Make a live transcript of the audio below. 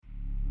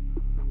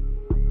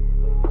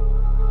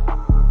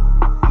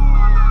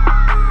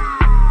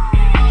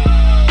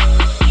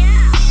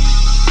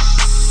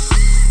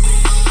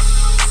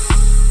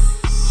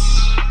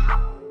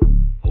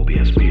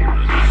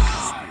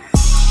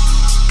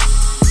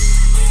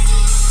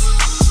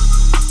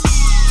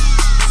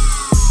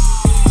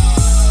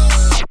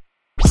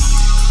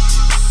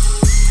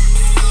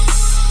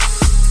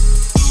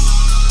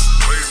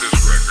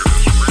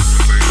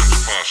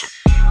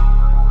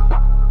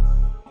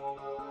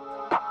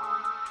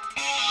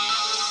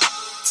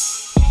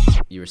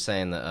you were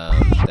saying that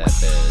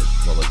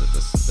the what was it the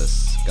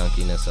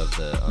skunkiness of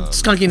the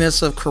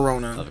Skunkiness of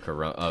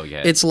Corona. Oh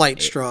yeah, It's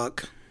light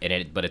struck.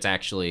 But it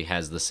actually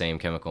has the same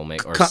chemical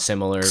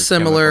similar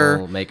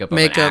chemical makeup of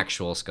an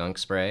actual skunk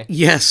spray.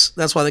 Yes,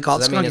 that's why they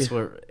call it skunky. Does that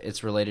mean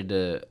it's related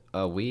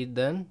to weed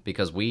then?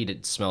 Because weed,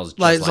 it smells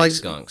just like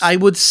skunks. I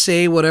would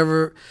say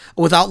whatever,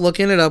 without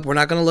looking it up. We're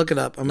not going to look it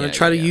up. I'm going to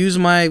try to use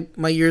my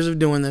years of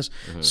doing this.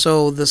 Mm-hmm.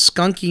 So the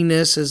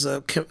skunkiness is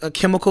a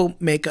chemical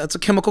makeup. It's a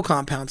chemical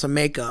compound. It's a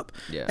makeup.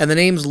 Yeah. And the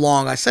name's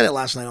long. I said it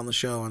last night on the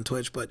show on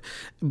Twitch, but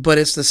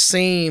it's the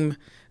same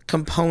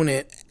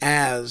component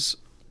as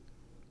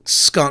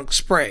skunk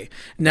spray.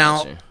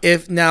 Now,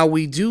 gotcha.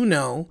 We do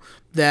know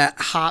that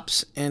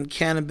hops and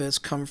cannabis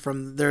come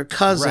from their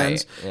cousins,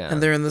 right, yeah.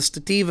 and they're in the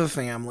sativa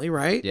family,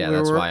 right? Yeah,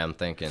 that's why I'm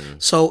thinking.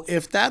 So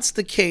if that's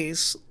the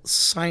case,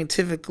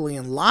 scientifically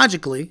and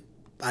logically,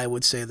 I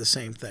would say the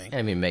same thing.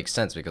 I mean, it makes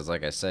sense because,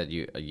 like I said,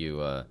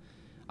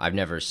 I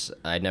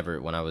never,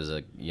 when I was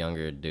a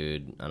younger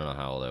dude, I don't know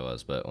how old I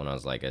was, but when I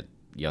was like a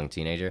young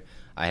teenager,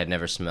 I had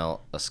never smelled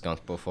a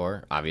skunk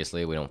before.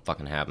 Obviously, we don't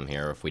fucking have them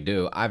here. If we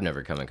do, I've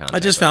never come in contact. I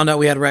just found out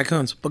we had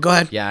raccoons, but go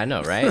ahead. Yeah, I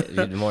know, right?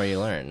 The more you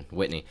learn,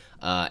 Whitney.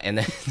 And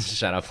then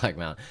shout out Black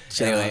Mountain.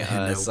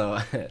 Anyway,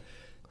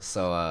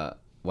 so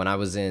when I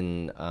was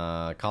in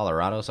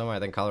Colorado somewhere, I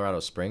think Colorado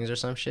Springs or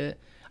some shit,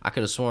 I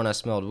could have sworn I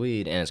smelled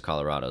weed, and it's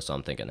Colorado, so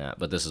I'm thinking that.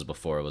 But this is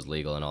before it was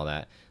legal and all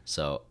that.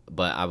 So,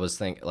 but I was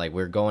thinking, like,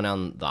 we're going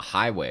down the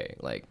highway,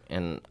 like,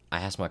 and I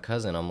asked my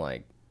cousin, I'm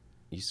like,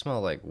 you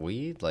smell like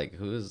weed? Like,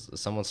 who's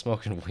someone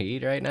smoking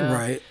weed right now?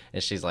 Right.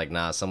 And she's like,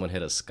 nah, someone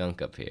hit a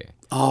skunk up here.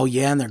 Oh,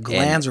 yeah, and their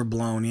glands are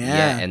blown, yeah.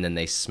 Yeah, and then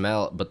they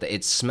smell, but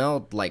it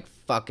smelled like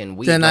fucking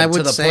weed. Then like, I would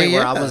to the say, point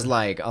where yeah. I was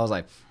like,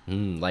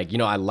 like, you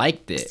know, I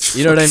liked it.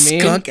 You know what I mean?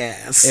 Skunk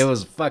ass. It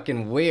was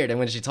fucking weird. And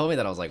when she told me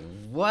that, I was like,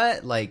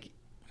 what? Like,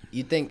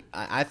 you think,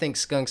 I think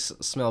skunks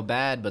smell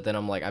bad, but then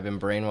I'm like, I've been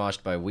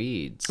brainwashed by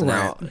weed. So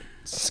now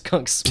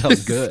skunks smell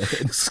good.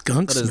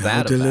 Skunks what is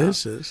smell that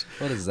delicious.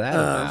 About? What is that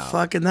about?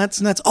 Fucking that's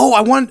nuts.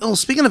 Oh,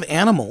 speaking of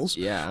animals.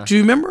 Yeah. Do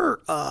you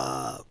remember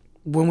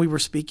when we were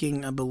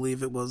speaking, I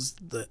believe it was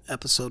the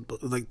episode,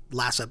 like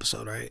last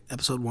episode, right?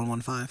 Episode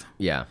 115?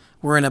 Yeah.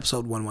 We're in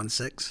episode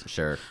 116.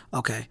 Sure.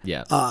 Okay.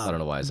 Yeah. I don't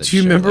know why I said do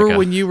you sure, remember like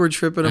when you were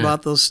tripping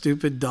about those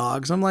stupid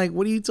dogs? I'm like,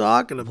 what are you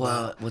talking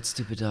about? What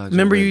stupid dogs?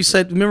 Remember you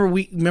said,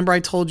 remember I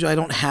told you I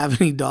don't have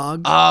any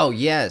dogs? Oh,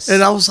 yes.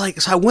 And I was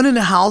like, so I went in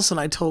the house and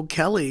I told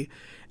Kelly,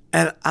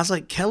 and I was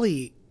like,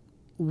 Kelly,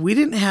 we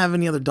didn't have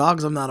any other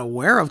dogs I'm not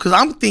aware of. Because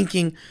I'm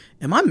thinking,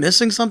 am I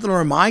missing something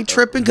or am I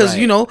tripping? Because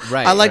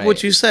I like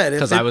what you said.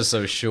 Because I was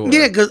so sure.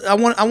 Yeah, because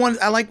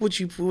I like what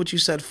you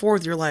said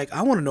forth. You're like,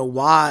 I want to know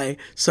why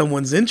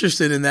someone's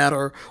interested in that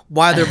or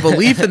why their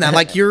belief in that.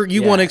 Like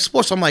you want to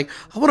explore. So I'm like,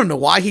 I want to know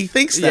why he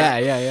thinks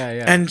that.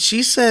 Yeah. And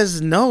she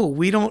says, no,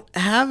 we don't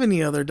have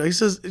any other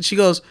dogs. She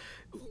goes.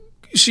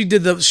 She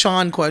did the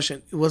Sean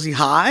question. Was he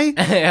high?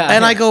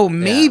 And I go,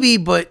 maybe,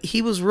 but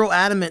he was real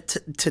adamant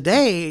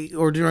today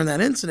or during that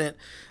incident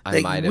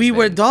that we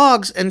were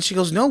dogs. And she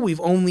goes, no,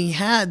 we've only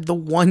had the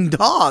one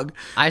dog,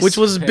 which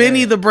was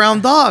Benny the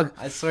brown dog.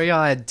 I swear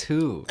y'all had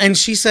two. And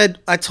she said,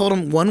 I told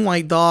him one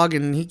white dog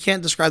and he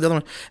can't describe the other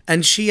one.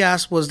 And she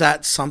asked, was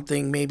that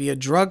something, maybe a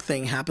drug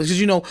thing happens?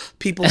 Because,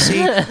 people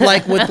see,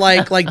 like with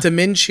like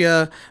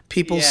dementia,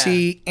 people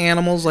see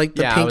animals like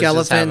the pink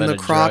elephant and the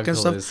croc and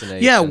stuff.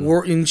 Yeah,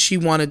 and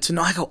she wanted to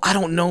know. I go, I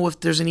don't know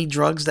if there's any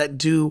drugs that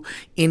do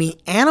any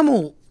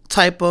animal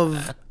type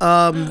of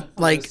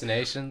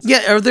hallucinations.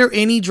 Yeah, are there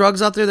any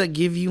drugs out there that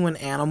give you an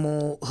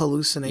animal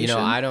hallucination?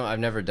 I've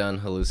never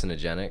done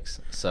hallucinogenics,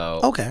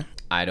 so okay.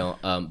 I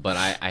don't. But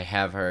I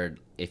have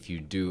heard if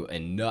you do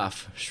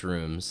enough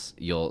shrooms,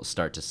 you'll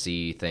start to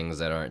see things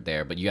that aren't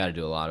there. But you got to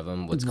do a lot of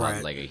them. What's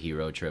called like a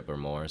hero trip or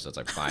more. So it's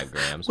like 5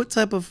 grams. What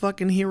type of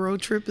fucking hero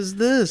trip is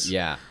this?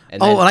 Yeah.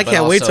 And I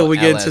can't wait till we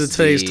get into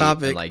today's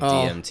topic. And like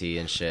DMT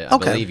and shit. I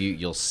believe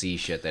you'll see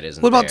shit that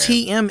isn't. What about there.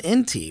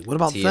 TMNT? What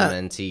about that?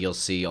 TMNT, you'll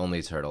see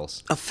only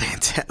turtles. A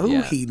fantastic.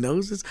 Oh, he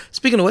knows this.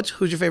 Speaking of which,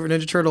 who's your favorite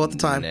Ninja Turtle at the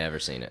time? Never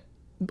seen it.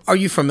 Are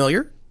you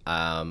familiar?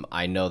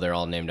 I know they're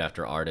all named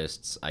after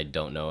artists. I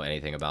don't know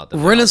anything about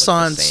them.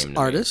 Renaissance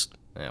artist.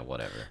 Yeah,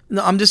 whatever.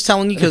 No, I'm just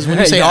telling you because when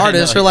you say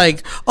artist, you're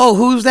like, oh,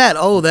 who's that?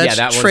 Oh, that's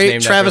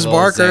Travis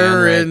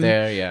Barker and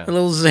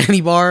little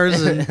Zanny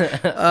Bars and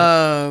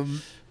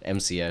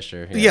MC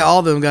Escher. Yeah, all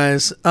of them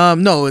guys.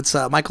 No, it's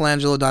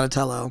Michelangelo,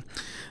 Donatello,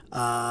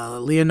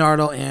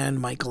 Leonardo,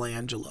 and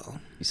Michelangelo.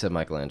 You said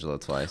Michelangelo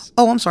twice.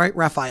 Oh, I'm sorry,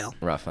 Raphael.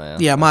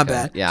 Yeah, my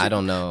bad. Yeah, I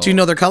don't know. Do you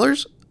know their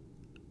colors?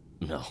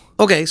 No.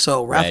 Okay,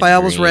 so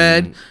Raphael was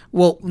red.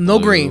 Well, no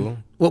blue.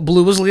 Green. Well,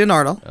 blue was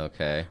Leonardo.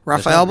 Okay.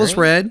 Raphael was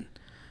red.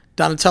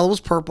 Donatello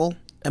was purple.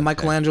 And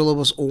Michelangelo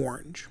was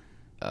orange.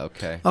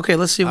 Okay. Okay,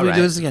 let's see if we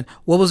do this again.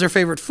 What was their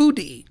favorite food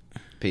to eat?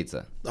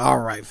 Pizza. All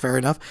right, fair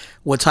enough.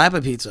 What type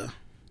of pizza?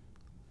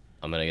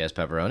 I'm going to guess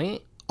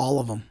pepperoni. All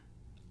of them.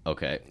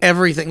 Okay.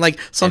 Everything. Like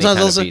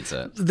sometimes Any kind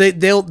they'll of pizza.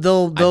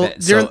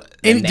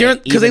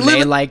 they'll Because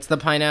they liked the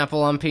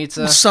pineapple on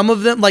pizza. some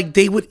of them like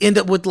they would end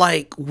up with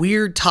like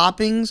weird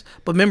toppings,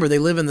 but remember they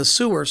live in the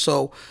sewer,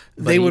 so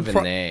they would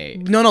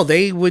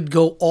they would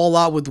go all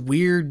out with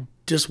weird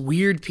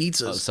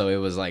pizzas. Oh, so it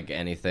was like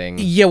anything.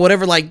 Yeah,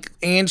 whatever, like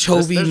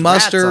anchovy, There's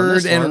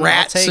mustard, and one.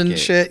 rats and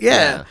shit.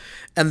 Yeah.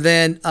 And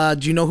then,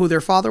 do you know who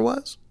their father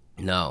was?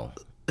 No.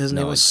 His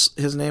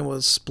name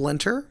was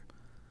Splinter.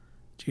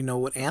 Do you know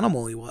what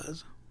animal he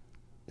was?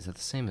 Is that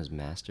the same as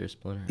Master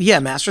Splinter? Yeah,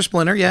 Master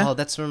Splinter. Yeah. Oh,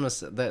 that's from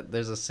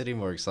there's a City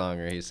Morgue song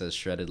where he says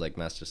shredded like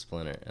Master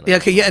Splinter. Yeah.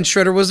 Okay. Yeah, and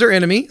Shredder was their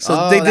enemy.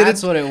 So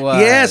that's what it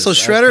was. Yeah. So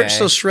Shredder. Okay.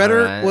 So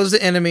Shredder was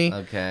the enemy.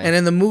 Okay. And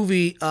in the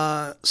movie,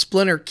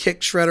 Splinter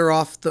kicked Shredder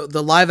off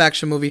the live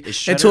action movie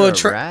into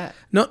a rat.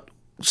 No,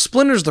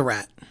 Splinter's the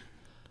rat,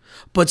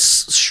 but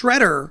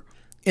Shredder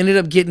ended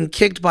up getting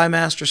kicked by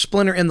Master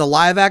Splinter in the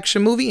live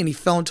action movie, and he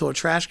fell into a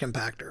trash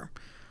compactor.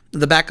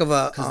 The back of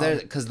a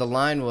because the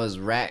line was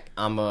rat.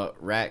 I'm a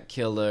rat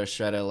killer,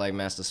 Shredder like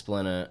Master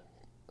Splinter,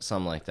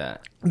 something like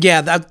that.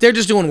 Yeah, they're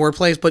just doing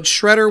wordplays. But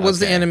Shredder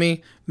was the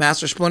enemy.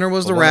 Master Splinter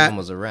was the rat. One of them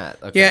was a rat.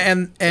 Okay. Yeah,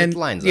 and it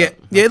lines yeah, up.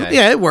 Okay.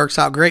 Yeah, it works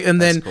out great. And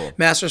That's then cool.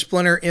 Master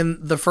Splinter in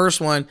the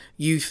first one,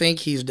 you think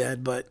he's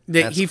dead, but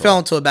he cool. fell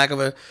into the back of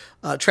a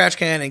trash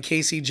can, and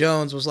Casey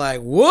Jones was like,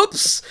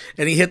 "Whoops!"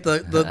 and he hit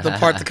the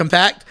part to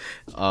compact.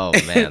 Oh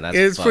man, that's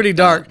it's pretty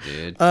dark,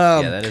 dude.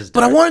 Yeah, that is.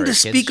 But I dark wanted for to a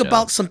speak kid's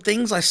about show. some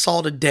things I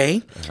saw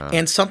today,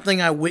 and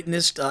something I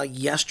witnessed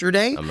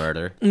yesterday. A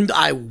murder.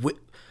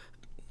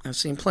 I've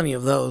seen plenty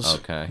of those.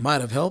 Okay. Might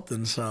have helped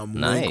in some.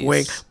 Nice. Wink,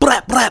 wink.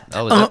 Brap, brap.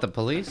 Oh, is that the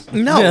police?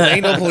 No,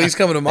 ain't no police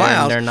coming to my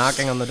house. They're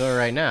knocking on the door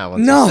right now.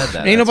 Once No, you said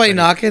that. ain't nobody pretty...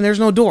 knocking. There's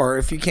no door.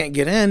 If you can't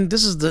get in,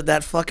 this is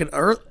that fucking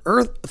earth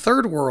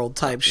third world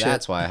type shit.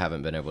 That's why I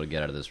haven't been able to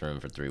get out of this room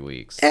for 3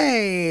 weeks.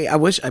 Hey,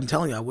 I'm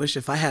telling you, I wish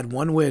if I had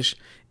one wish,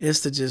 is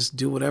to just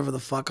do whatever the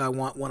fuck I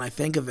want when I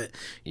think of it.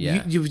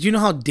 Yeah. You know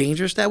how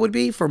dangerous that would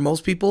be for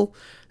most people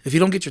if you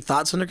don't get your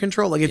thoughts under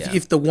control? Like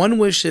if the one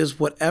wish is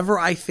whatever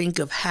I think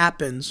of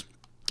happens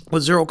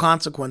with zero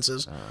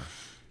consequences.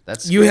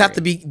 That's you scary. have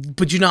to be,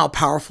 but you know how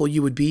powerful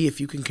you would be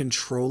if you can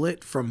control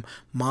it from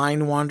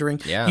mind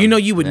wandering. Yeah, you know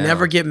you would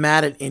never get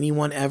mad at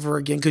anyone ever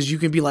again because you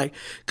can be like,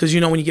 because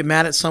you know when you get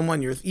mad at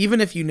someone,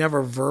 even if you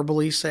never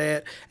verbally say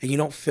it and you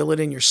don't feel it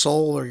in your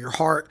soul or your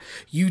heart,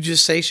 you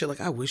just say shit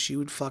like, "I wish you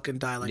would fucking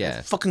die,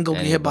 like fucking go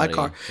get hit by a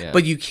car." Yeah.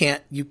 But you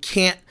can't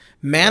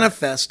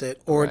manifest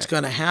it or it's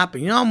gonna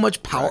happen. You know how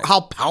much power,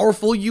 how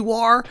powerful you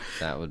are.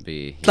 That would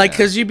be like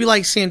because you'd be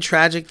like seeing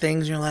tragic things.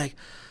 And you're like,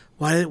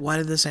 why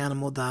did this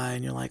animal die?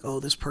 And you're like, oh,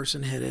 this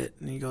person hit it.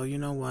 And you go, you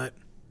know what?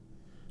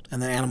 And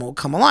the animal will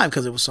come alive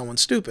because it was someone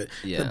stupid.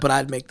 Yeah. But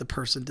I'd make the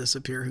person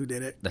disappear who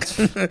did it.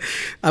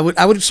 I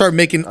would start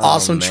making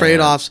awesome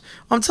trade-offs.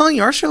 I'm telling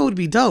you, our show would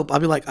be dope.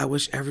 I'd be like, I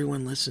wish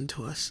everyone listened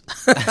to us.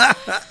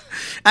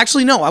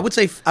 Actually, no. I would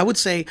say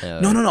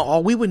no.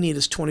 All we would need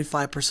is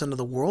 25% of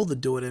the world to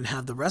do it and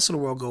have the rest of the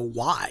world go,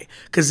 why?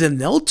 Because then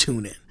they'll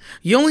tune in.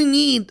 You only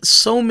need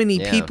so many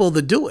people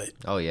to do it.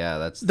 Oh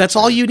yeah, that's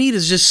all you need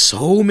is just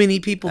so many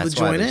people to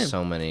join in.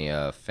 So many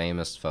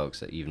famous folks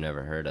that you've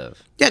never heard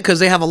of. Yeah, because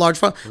they have a large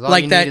fund.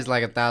 Like that is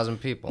like 1,000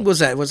 people. Was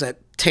that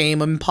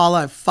Tame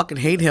Impala? I fucking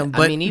hate him.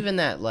 But I mean, even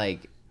that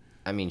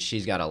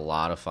she's got a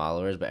lot of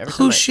followers. But every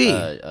who's she?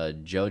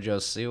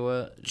 JoJo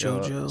Siwa.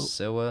 JoJo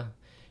Siwa.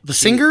 The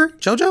singer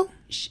JoJo?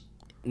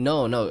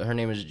 No, her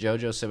name is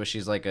JoJo Siwa.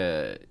 She's like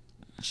a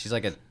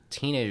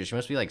teenager. She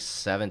must be like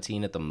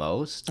 17 at the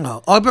most.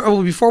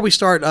 Oh, before we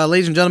start,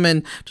 ladies and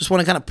gentlemen, just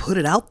want to kind of put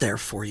it out there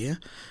for you.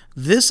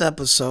 This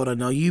episode, I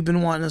know you've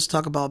been wanting us to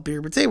talk about beer,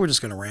 but today we're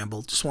just going to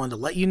ramble. Just wanted to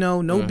let you know,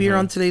 no beer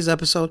on today's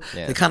episode.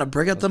 Yeah. They kind of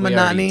break up the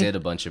monotony. We did a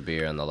bunch of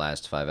beer in the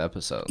last 5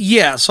 episodes.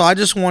 Yeah, so I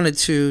just wanted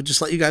to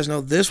just let you guys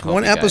know this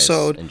one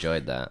episode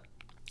enjoyed that.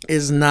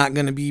 Is not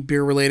going to be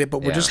beer related,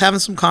 but we're just having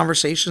some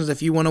conversations.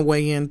 If you want to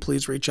weigh in,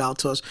 please reach out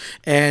to us,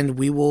 and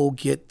we will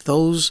get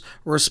those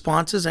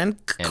responses and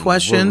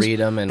questions. We'll read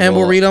them, and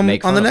we'll read them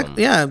on the next.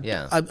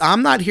 Yeah.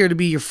 I'm not here to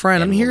be your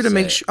friend. I'm here to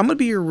make sure. I'm going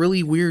to be your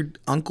really weird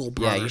uncle,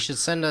 brother. Yeah, you should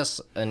send us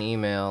an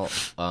email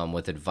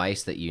with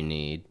advice that you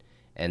need.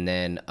 And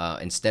then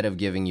instead of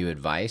giving you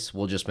advice,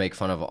 we'll just make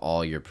fun of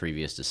all your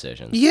previous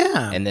decisions.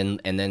 Yeah. And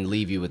then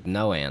leave you with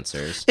no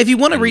answers. If you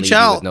want to reach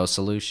out, with no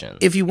solution.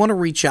 If you want to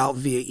reach out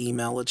via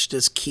email, it's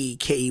just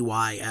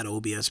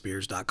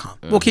KEY@obsbeers.com.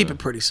 We'll keep it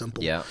pretty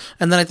simple. Yeah.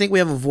 And then I think we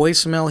have a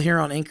voicemail here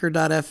on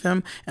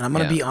Anchor.fm. And I'm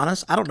going to be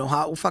honest, I don't know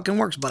how it fucking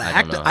works, but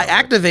I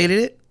activated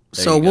it.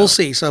 So we'll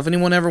see. So if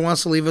anyone ever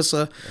wants to leave us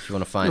if you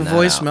want to find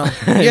voicemail,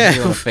 if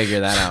you want to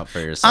figure that out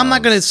for yourself. I'm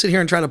not going to sit here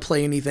and try to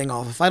play anything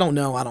off. If I don't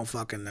know, I don't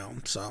fucking know.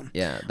 So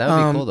yeah, that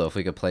would be cool though if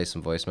we could play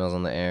some voicemails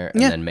on the air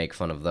and then make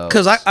fun of those.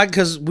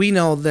 Because we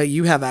know that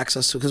you have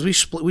access to because we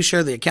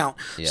share the account,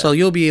 so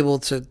you'll be able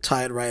to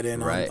tie it right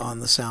in on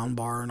the sound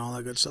bar and all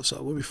that good stuff.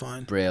 So we'll be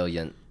fine.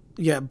 Brilliant.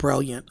 Yeah,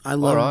 brilliant. I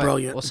love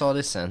brilliant. What's all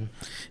this then?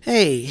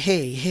 Hey.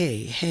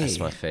 That's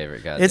my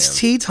favorite, goddamn. It's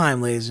tea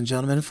time, ladies and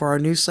gentlemen, for our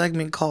new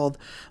segment called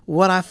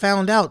What I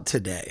Found Out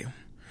Today.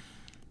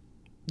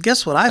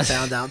 Guess what I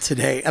found out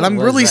today? And I'm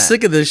really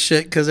sick of this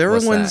shit because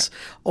everyone's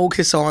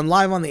okay. So on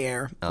Live on the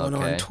Air,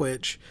 on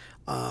Twitch,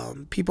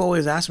 people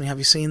always ask me, "Have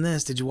you seen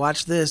this? Did you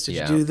watch this? Did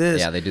you do this?"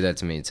 Yeah, they do that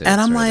to me too. And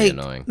I'm really like,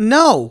 annoying.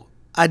 No,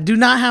 I do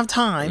not have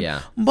time.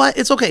 Yeah, but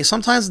it's okay.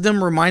 Sometimes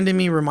them reminding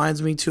me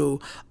reminds me to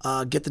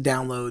get the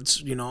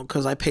downloads.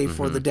 Because I pay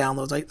for the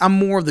downloads. I'm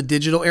more of the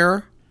digital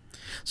era,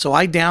 so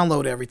I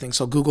download everything.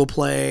 So Google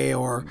Play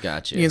or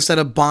instead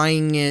of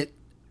buying it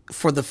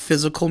for the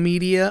physical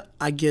media,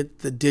 I get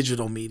the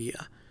digital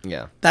media.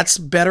 Yeah. That's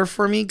better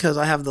for me because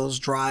I have those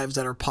drives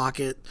that are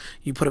pocket.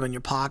 You put them in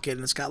your pocket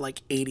and it's got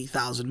like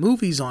 80,000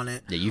 movies on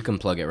it. Yeah, you can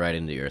plug it right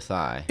into your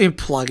thigh. And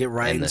plug it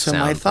right into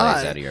my thigh.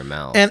 Plays out of your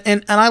mouth.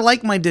 And I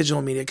like my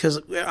digital media because,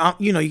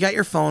 you got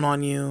your phone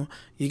on you.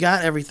 You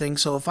got everything.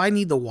 So if I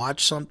need to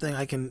watch something,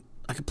 I can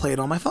play it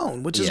on my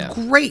phone, which is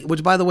great.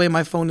 Which, by the way,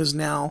 my phone is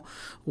now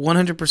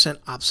 100%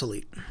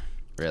 obsolete.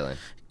 Really?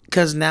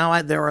 Because now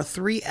there are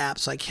 3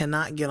 apps I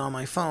cannot get on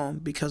my phone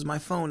because my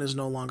phone is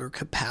no longer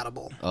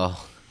compatible.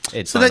 Oh,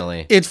 it's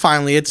finally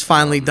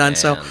done. Man.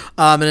 So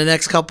in the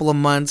next couple of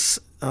months,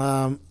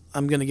 I'm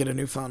gonna get a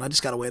new phone. I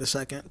just gotta wait a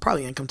second.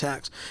 Probably income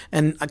tax,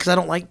 and because I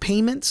don't like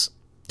payments.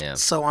 Yeah.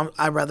 So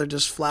I'd rather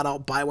just flat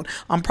out buy one.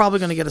 I'm probably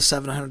gonna get a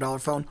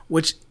 $700 phone,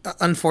 which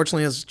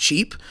unfortunately is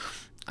cheap.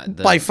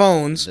 By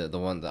phones, the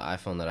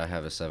iPhone that I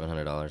have is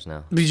 $700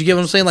 now. Did you get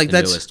what I'm saying? Like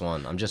that's the newest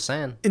one. I'm just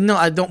saying. No,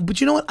 I don't. But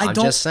you know what? I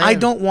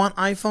don't want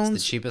iPhones.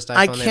 It's the cheapest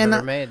iPhone they've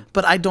ever made.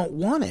 But I don't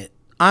want it.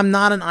 I'm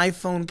not an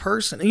iPhone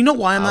person. And you know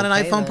why I'm not an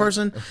iPhone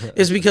person?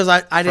 Is because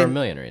I didn't. For a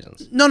million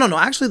reasons. No.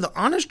 Actually, the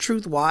honest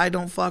truth why I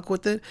don't fuck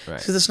with it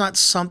is because it's not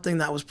something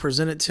that was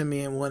presented to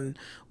me. And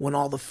when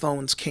all the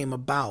phones came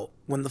about,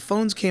 when the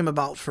phones came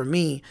about for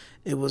me,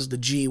 it was the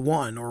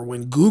G1 or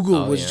when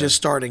Google was just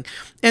starting.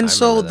 And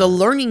so the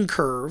learning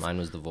curve. Mine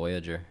was the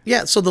Voyager.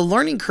 Yeah. So the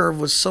learning curve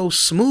was so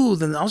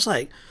smooth. And I was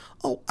like,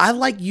 oh, I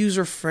like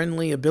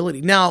user-friendly ability.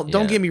 Now,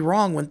 don't get me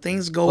wrong. When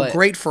things go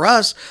great for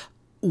us,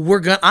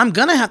 I'm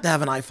gonna have to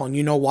have an iPhone.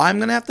 You know why I'm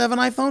gonna have to have an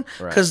iPhone?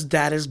 Because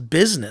that is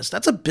business.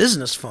 That's a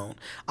business phone.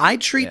 I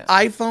treat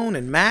iPhone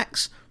and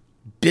Macs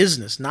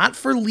business, not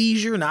for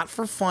leisure, not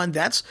for fun.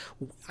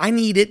 I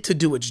need it to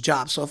do its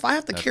job. So if I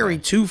have to carry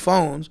 2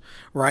 phones,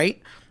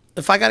 right?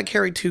 If I got to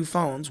carry 2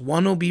 phones,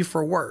 one will be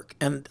for work,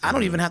 and I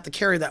don't even have to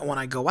carry that when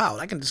I go out.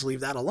 I can just leave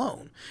that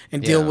alone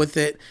and deal with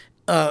it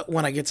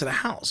when I get to the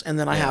house. And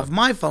then I have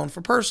my phone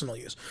for personal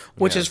use,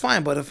 which is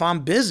fine. But if I'm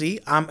busy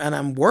and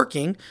I'm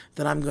working,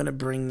 then I'm going to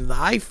bring the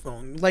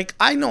iPhone. Like,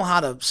 I know how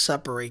to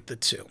separate the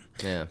two.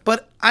 Yeah.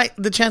 But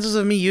the chances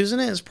of me using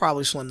it is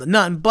probably slim to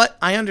none. But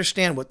I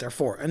understand what they're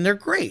for, and they're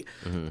great.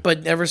 Mm-hmm.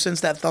 But ever since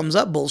that thumbs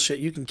up bullshit,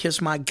 you can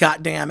kiss my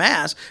goddamn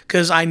ass,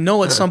 because I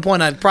know at some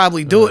point I'd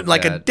probably do it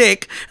like a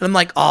dick. And I'm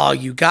like, oh,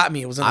 you got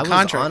me. It was in the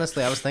contract.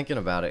 Honestly, I was thinking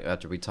about it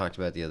after we talked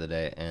about it the other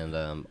day, and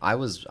I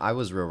was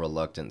real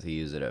reluctant to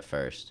use it at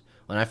first.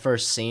 When I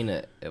first seen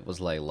it, it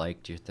was like,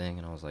 liked your thing,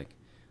 and I was like,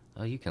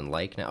 oh, you can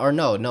like now. Or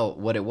no,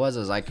 what it was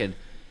is I could.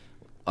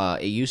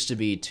 It used to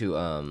be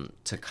to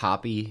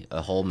copy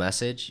a whole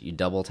message. You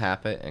double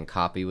tap it and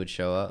copy would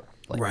show up.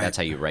 Like that's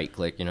how you right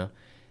click,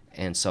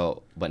 And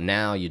so, but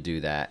now you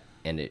do that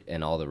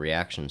and all the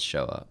reactions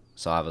show up.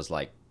 So I was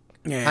like,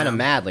 kind of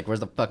mad. Like, where's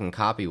the fucking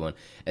copy one?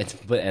 And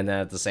then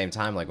at the same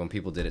time, like when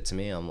people did it to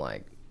me, I'm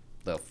like,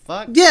 the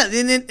fuck? Yeah,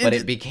 but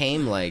it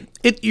became like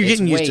you're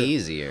getting used to it.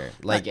 Easier.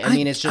 Like I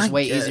mean, it's just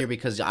way easier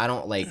because I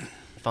don't like.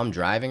 If I'm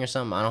driving or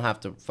something, I don't have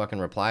to fucking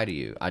reply to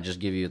you. I just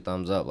give you a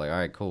thumbs up, like, all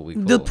right, cool, we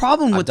cool. The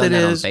problem with it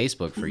is on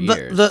Facebook for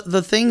years.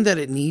 The thing that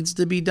it needs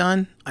to be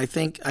done, I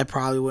think I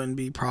probably wouldn't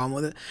be a problem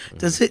with it.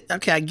 Does it?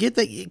 Okay, I get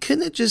that.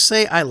 Couldn't it just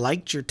say I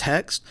liked your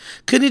text?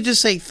 Couldn't it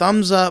just say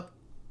thumbs up,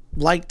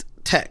 liked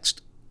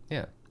text?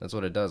 Yeah, that's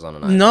what it does on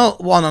an iPhone. No,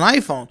 well, on an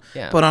iPhone.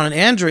 Yeah. But on an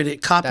Android,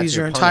 it copies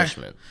your entire.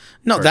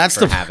 No, that's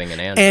for having an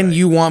Android. And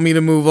you want me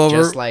to move over?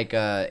 Just like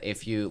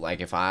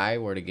if I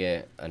were to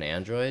get an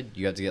Android,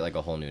 you have to get like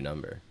a whole new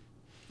number.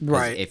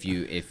 Right.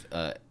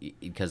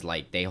 Because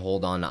like they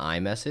hold on to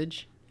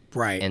iMessage.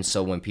 Right. And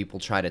so when people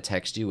try to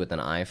text you with an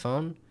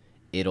iPhone,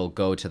 it'll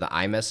go to the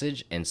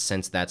iMessage, and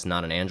since that's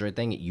not an Android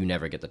thing, you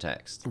never get the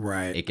text.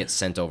 Right. It gets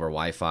sent over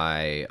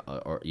Wi-Fi,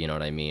 or you know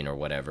what I mean, or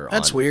whatever.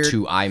 That's weird.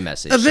 To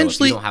iMessage.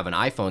 Eventually, so if you don't have an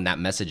iPhone, that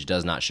message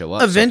does not show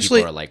up.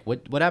 Eventually, so people are like,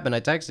 "What happened? I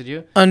texted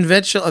you."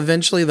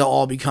 Eventually, they'll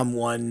all become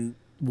one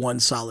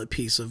solid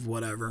piece of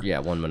whatever. Yeah,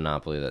 one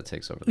monopoly that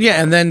takes over.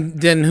 And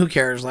then who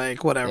cares?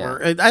 Like,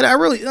 whatever. Yeah. I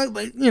really,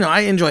 I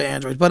enjoy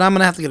Android, but I'm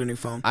gonna have to get a new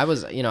phone. I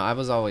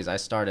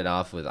started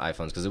off with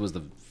iPhones because it was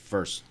the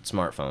first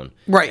smartphone.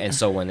 Right. And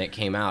so when it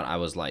came out, I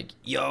was like,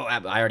 yo,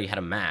 I already had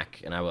a Mac,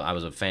 and I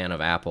was a fan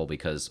of Apple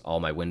because all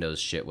my Windows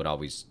shit would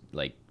always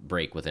like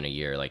break within a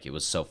year. Like, it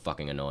was so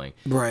fucking annoying.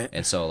 Right.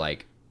 And so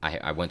like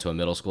I went to a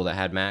middle school that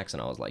had Macs,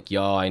 and I was like,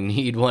 yo, I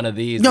need one of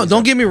these. No, These don't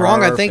are get me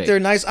wrong. I think perfect. they're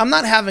nice. I'm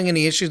not having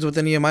any issues with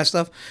any of my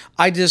stuff.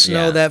 I just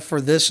know Yeah. that for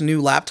this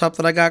new laptop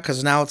that I got,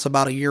 because now it's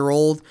about a year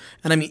old,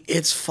 and I mean,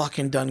 it's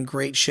fucking done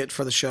great shit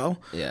for the show.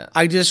 Yeah.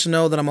 I just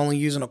know that I'm only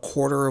using a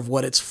quarter of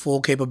what its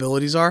full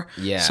capabilities are.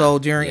 Yeah. So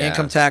during Yeah.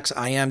 income tax,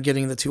 I am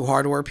getting the 2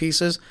 hardware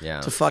pieces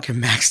Yeah. to fucking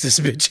max this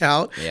bitch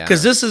out. Yeah.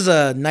 Because this is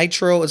a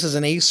Nitro, this is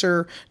an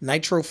Acer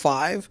Nitro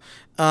 5.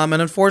 And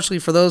unfortunately,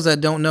 for those that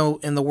don't know,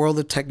 in the world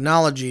of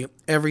technology,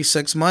 every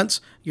 6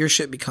 months, your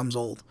shit becomes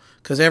old.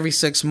 Because every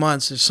 6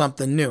 months, there's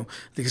something new.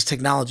 Because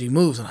technology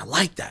moves, and I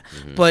like that.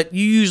 Mm-hmm. But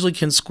you usually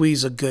can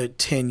squeeze a good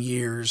 10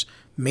 years,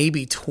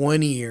 maybe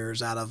 20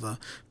 years out of a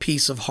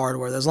piece of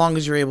hardware, as long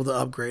as you're able to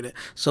upgrade it.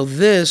 So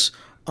this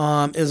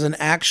is an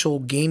actual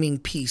gaming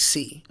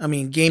PC. I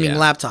mean, gaming Yeah.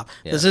 laptop.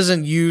 Yeah. This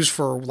isn't used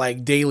for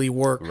like daily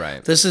work.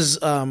 Right. This is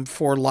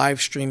for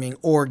live streaming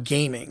or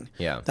gaming.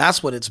 Yeah.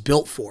 That's what it's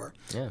built for.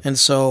 Yeah. And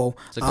so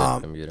It's a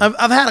good computer.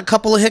 I've had a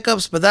couple of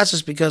hiccups, but that's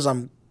just because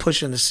I'm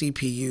pushing the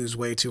CPUs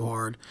way too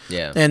hard.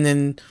 Yeah. And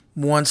then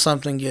once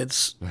something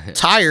gets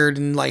tired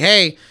and like,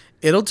 hey,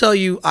 it'll tell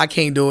you I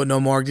can't do it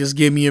no more. Just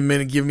give me a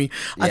minute.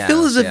 I Yeah,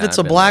 feel as if yeah, it's I've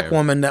a been black there.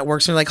 woman that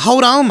works and like,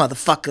 hold on,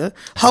 motherfucker,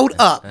 hold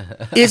up.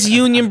 It's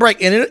union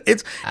break, and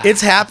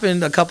it's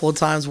happened a couple of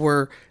times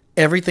where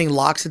everything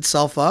locks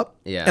itself up.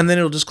 Yeah. And then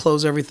it'll just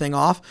close everything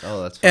off.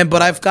 Oh, that's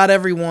But I've got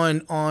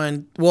everyone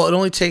on. Well, it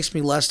only takes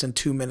me less than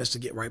 2 minutes to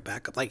get right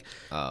back up. Like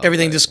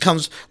everything okay. just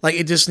comes. Like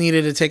it just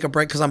needed to take a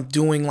break because I'm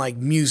doing like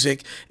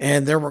music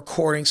and they're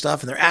recording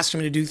stuff and they're asking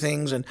me to do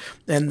things and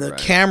the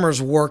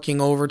camera's working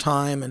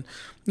overtime and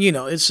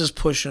it's just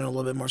pushing a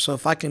little bit more. So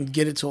if I can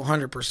get it to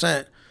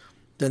 100%,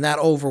 then that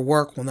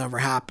overwork will never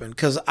happen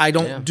because I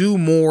don't do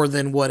more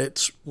than what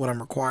I'm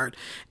required.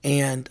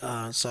 And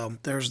so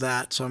there's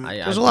that. So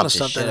there's a lot of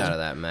stuff shit out of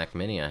that Mac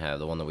Mini I have,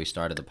 the one that we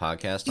started the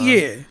podcast on.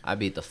 Yeah. I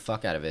beat the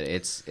fuck out of it.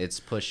 It's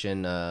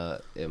pushing.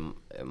 It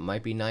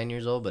might be 9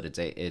 years old, but it's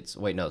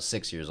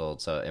 6 years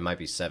old. So it might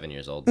be 7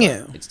 years old. But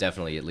Yeah. It's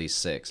definitely at least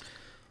 6.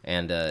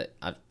 And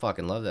I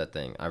fucking love that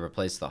thing. I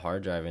replaced the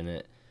hard drive in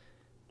it.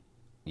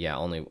 Yeah,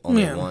 only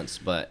once,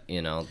 but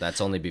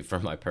that's only for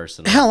my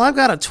personal. Hell, I've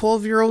got a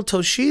 12-year-old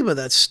Toshiba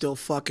that's still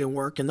fucking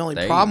working. The only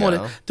There you problem with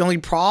go. it, the only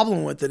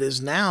problem with it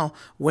is now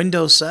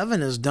Windows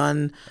 7 is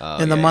done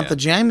in the yeah, month yeah. of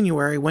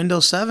January.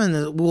 Windows 7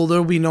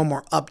 there'll be no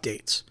more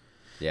updates.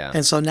 Yeah.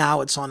 And so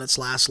now it's on its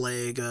last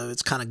leg.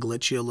 It's kind of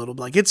glitchy a little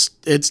bit. Like it's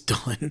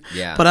done.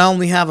 Yeah. But I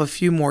only have a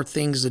few more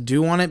things to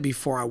do on it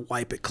before I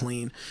wipe it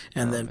clean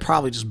and then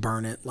probably just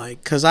burn it.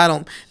 Like, cause I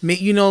don't,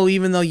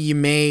 even though you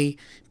may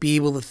be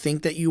able to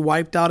think that you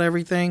wiped out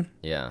everything,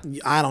 Yeah.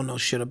 I don't know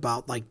shit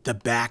about like the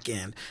back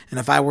end. And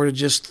if I were to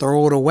just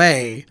throw it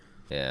away,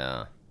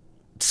 Yeah.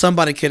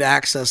 somebody could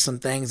access some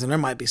things and there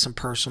might be some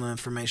personal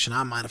information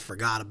I might have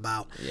forgot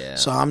about. Yeah.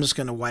 So I'm just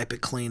going to wipe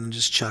it clean and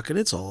just chuck it.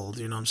 It's old,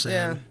 you know what I'm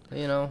saying?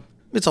 Yeah.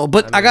 It's old,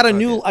 but I mean, got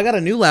a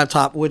fuck new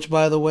laptop, which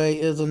by the way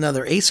is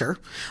another Acer.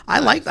 I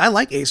like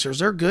Acers.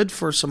 They're good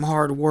for some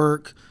hard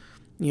work,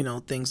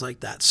 things like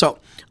that. So,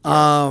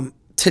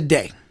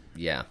 today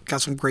Yeah.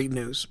 got some great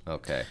news.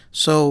 Okay.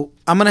 So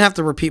I'm gonna have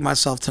to repeat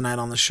myself tonight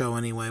on the show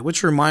anyway,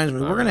 which reminds me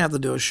we're gonna have to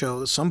do a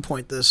show at some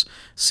point this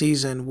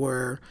season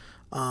where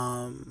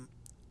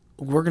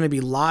we're gonna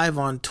be live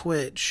on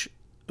Twitch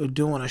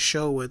doing a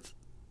show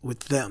with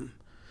them.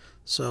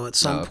 So at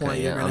some Okay,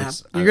 point yeah,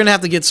 you're gonna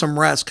have to get some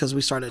rest because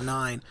we start at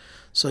 9.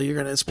 So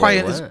it's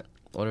probably Wait,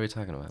 what are we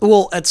talking about?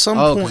 well at some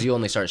Oh, point. because you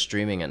only start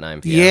streaming at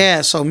 9 p.m.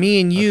 Yeah, so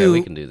me and you,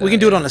 we can do that, We can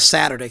do it yeah. on a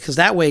Saturday because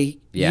that way,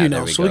 Yeah,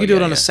 there so we we go, can do it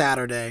yeah, on a yeah.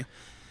 Saturday,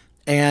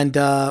 and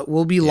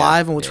we'll be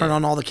live and we'll turn yeah.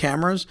 on all the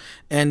cameras,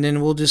 and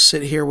then we'll just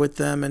sit here with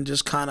them and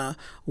just kind of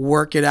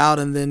work it out,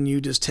 and then you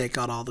just take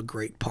out all the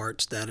great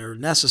parts that are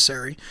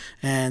necessary,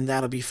 and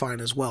that'll be fine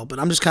as well. But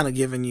I'm just kind of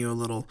giving you a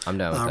little I'm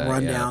down with that,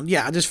 rundown.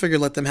 Yeah, I just figured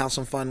let them have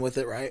some fun with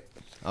it, right?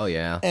 Oh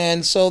yeah.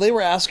 And so they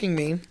were asking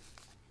me.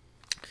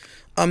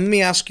 Let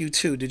me ask you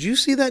too. Did you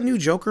see that new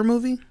Joker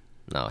movie?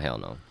 No, hell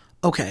no.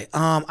 Okay.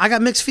 I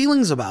got mixed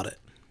feelings about it.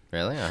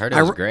 Really? I heard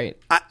it was great.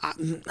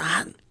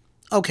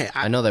 Okay.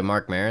 I know that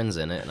Mark Maron's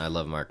in it, and I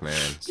love Mark Maron.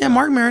 Yeah,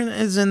 Mark Maron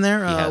is in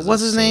there. has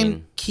What's a his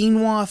name?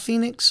 Quinoa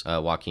Phoenix?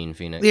 Joaquin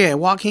Phoenix. Yeah,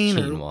 Joaquin.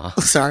 Quinoa.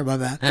 Sorry about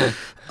that.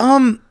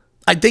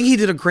 I think he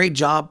did a great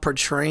job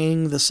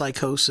portraying the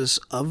psychosis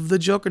of the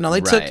Joker. Now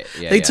they Right,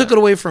 took it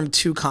away from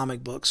two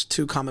comic book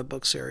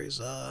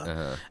series,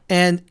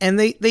 and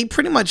they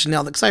pretty much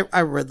nailed it because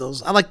I read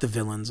those. I like the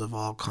villains of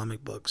all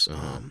comic books.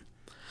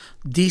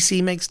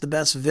 DC makes the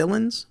best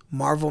villains.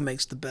 Marvel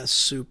makes the best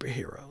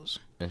superheroes.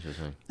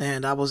 Interesting.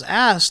 And I was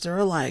asked, they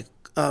were like,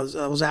 I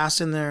was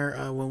asked in there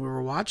when we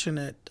were watching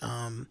it,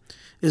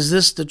 is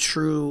this the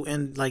true,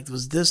 and like,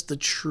 was this the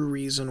true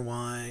reason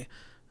why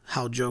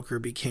how Joker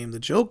became the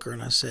Joker?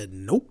 And I said,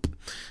 nope.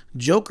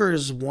 Joker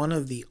is one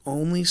of the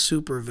only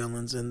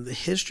supervillains in the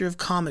history of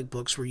comic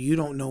books where you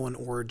don't know an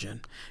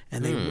origin.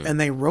 And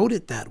they wrote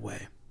it that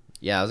way.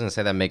 Yeah, I was gonna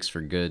say that makes for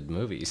good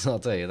movies. I'll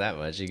tell you that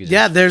much. You could just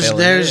Yeah, there's fill it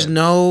there's in.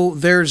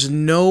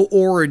 no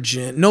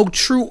origin, no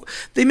true.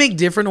 They make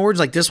different origins.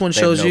 Like this one They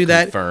have shows no you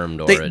that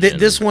confirmed origin.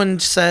 this one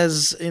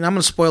says, and I'm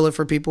gonna spoil it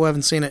for people who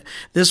haven't seen it.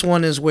 This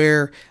one is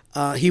where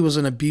he was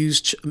an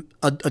abused,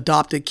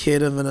 adopted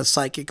kid of a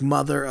psychic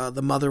mother.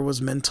 The mother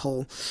was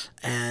mental,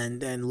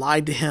 and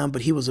lied to him,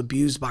 but he was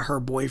abused by her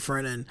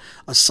boyfriend and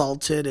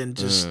assaulted, and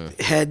just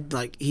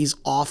he's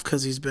off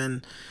because he's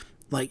been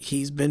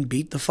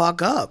beat the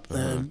fuck up,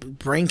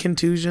 brain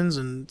contusions,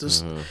 and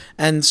just,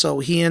 and so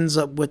he ends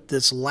up with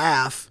this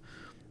laugh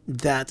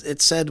that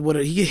it said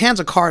he hands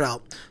a card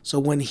out. So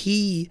when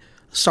he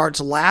starts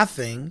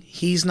laughing,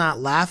 he's not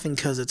laughing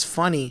because it's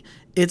funny.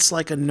 It's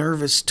like a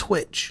nervous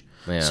twitch.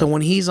 Yeah. So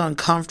when he's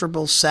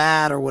uncomfortable,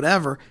 sad, or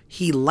whatever,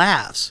 he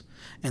laughs,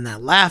 and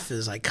that laugh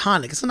is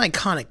iconic. It's an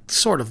iconic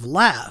sort of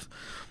laugh,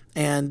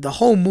 and the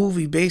whole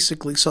movie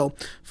basically. So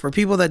for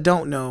people that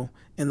don't know,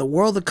 in the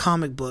world of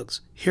comic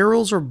books,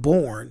 heroes are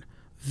born,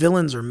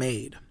 villains are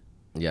made.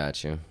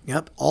 Got you.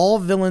 Yep, all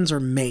villains are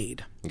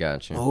made.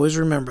 Got you. Always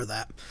remember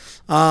that.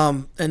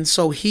 And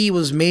so he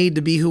was made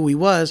to be who he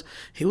was.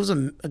 He was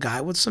a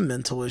guy with some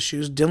mental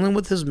issues, dealing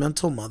with his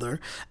mental mother,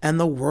 and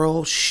the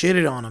world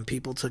shitted on him.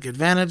 People took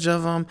advantage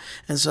of him.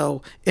 And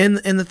so in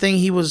the thing,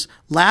 he was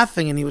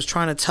laughing, and he was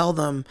trying to tell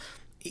them,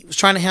 he was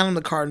trying to hand him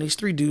the card, and these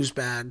three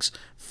douchebags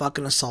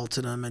fucking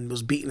assaulted him and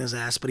was beating his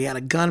ass, but he had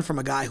a gun from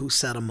a guy who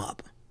set him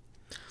up.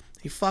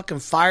 He fucking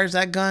fires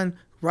that gun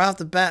right off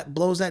the bat,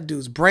 blows that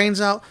dude's brains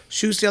out,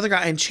 shoots the other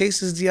guy, and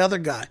chases the other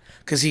guy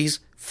because he's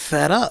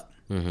fed up.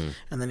 Mm-hmm.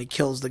 And then he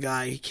kills the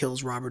guy. He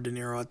kills Robert De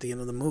Niro at the end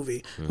of the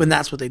movie. When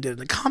that's what they did in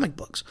the comic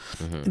books.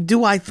 Mm-hmm.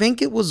 Do I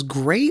think it was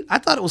great? I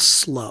thought it was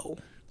slow.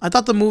 I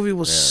thought the movie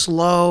was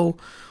slow.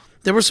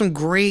 There were some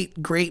great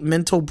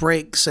mental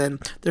breaks, and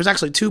there's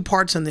actually two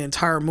parts in the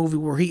entire movie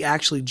where he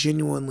actually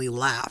genuinely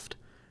laughed.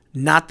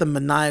 Not the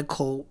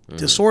maniacal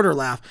disorder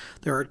laugh.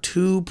 There are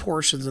two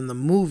portions in the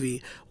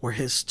movie where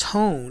his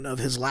tone of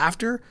his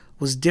laughter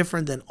was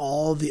different than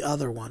all the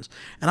other ones.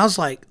 And I was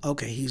like,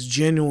 okay, he's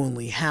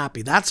genuinely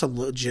happy. That's a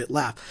legit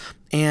laugh.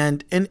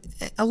 And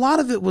a lot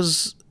of it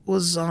was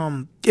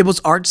it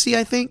was artsy,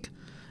 I think.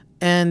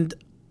 And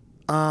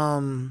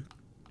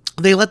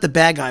they let the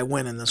bad guy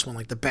win in this one.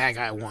 Like, the bad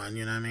guy won,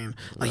 you know what I mean?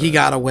 Like, he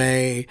got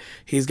away.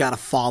 He's got a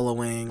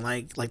following.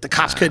 Like the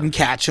cops couldn't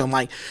catch him.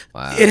 Like,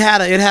 it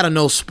had a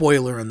no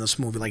spoiler in this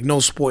movie. Like, no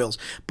spoils.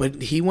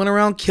 But he went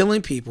around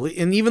killing people.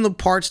 And even the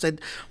parts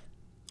that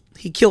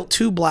he killed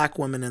 2 black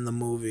women in the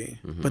movie,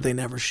 but they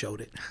never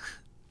showed it.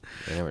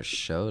 They never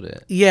showed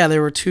it. Yeah,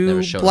 there were 2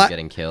 never showed black them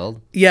getting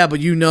killed. Yeah, but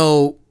you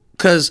know,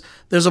 because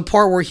there's a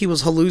part where he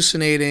was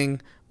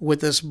hallucinating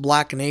with this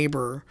black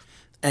neighbor,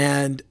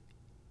 and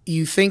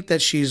you think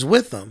that she's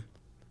with him.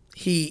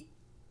 He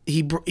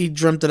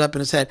dreamt it up in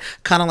his head,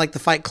 kind of like the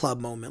Fight Club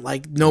moment,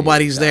 like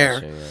nobody's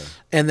there. Yeah.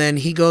 And then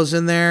he goes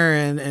in there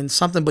and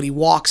something, but he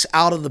walks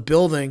out of the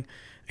building,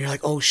 and you're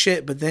like, oh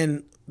shit. But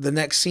then the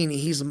next scene,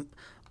 he's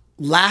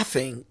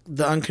laughing,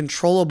 the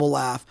uncontrollable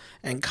laugh,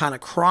 and kind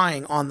of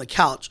crying on the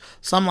couch.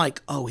 So I'm like,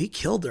 oh, he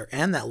killed her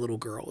and that little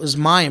girl, is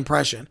my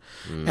impression.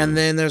 And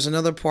then there's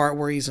another part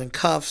where he's in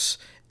cuffs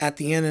at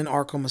the end in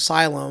Arkham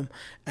Asylum,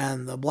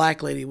 and the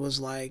black lady was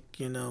like,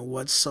 you know,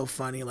 what's so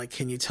funny? Like,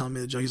 can you tell me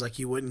the joke? He's like,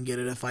 you wouldn't get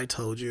it if I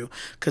told you.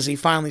 Because he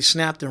finally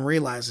snapped and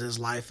realized his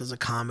life is a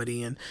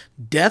comedy, and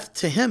death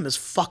to him is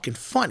fucking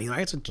funny.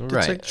 Right? It's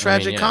a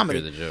tragic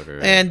comedy. The Joker,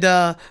 right?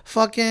 And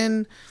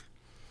fucking...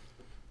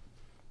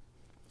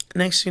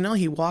 next thing you know,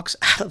 he walks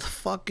out of the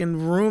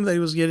fucking room that he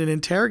was getting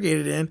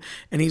interrogated in,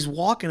 and he's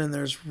walking, and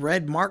there's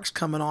red marks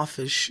coming off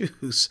his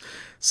shoes.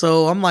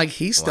 So I'm like,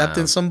 he stepped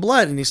in some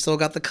blood, and he's still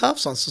got the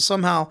cuffs on. So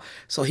somehow,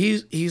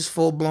 he's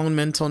full blown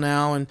mental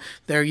now, and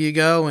there you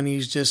go, and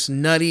he's just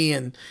nutty.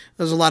 And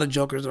there's a lot of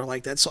Jokers that are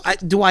like that. So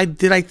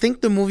did I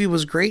think the movie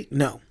was great?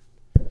 No.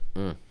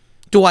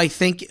 Do I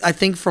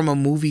think from a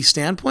movie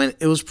standpoint,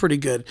 it was pretty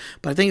good,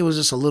 but I think it was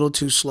just a little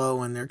too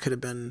slow, and there could have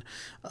been,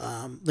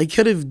 they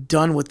could have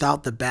done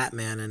without the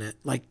Batman in it.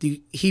 Like,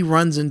 he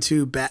runs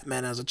into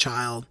Batman as a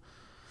child,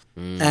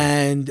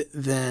 and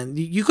then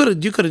you could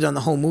have done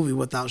the whole movie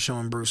without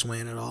showing Bruce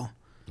Wayne at all.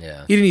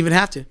 Yeah, you didn't even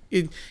have to.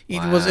 It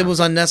was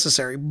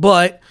unnecessary,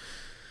 but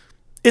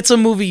it's a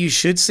movie you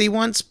should see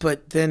once,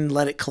 but then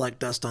let it collect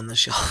dust on the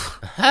shelf.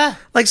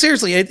 Like,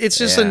 seriously, it's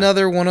just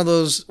another one of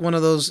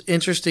those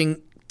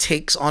interesting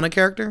takes on a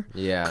character.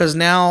 Yeah. Because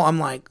now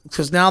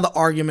the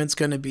argument's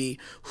going to be,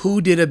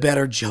 who did a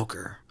better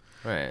Joker?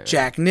 Right.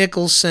 Jack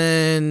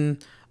Nicholson,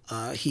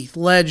 Heath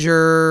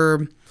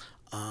Ledger,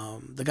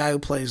 the guy who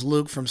plays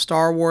Luke from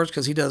Star Wars,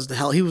 because he was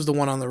the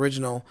one on the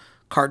original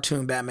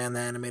cartoon Batman the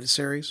Animated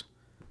Series.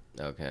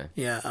 Okay.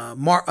 Yeah.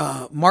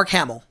 Mark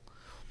Hamill.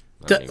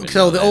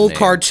 The old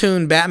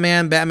cartoon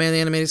Batman the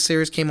Animated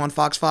Series came on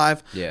Fox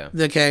 5. Yeah.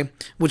 Okay.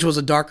 Which was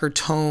a darker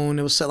tone.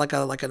 It was set like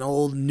an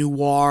old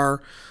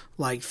noir,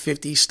 like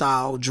 50s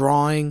style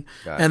drawing.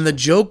 Gotcha. And the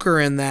Joker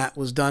in that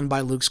was done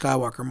by Luke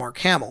Skywalker, Mark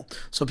Hamill.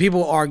 So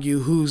people argue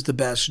who's the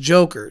best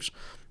Jokers.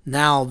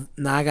 Now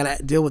I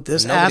gotta deal with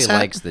this. Nobody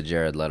likes the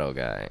Jared Leto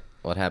guy.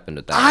 What happened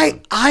with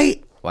that?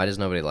 Why does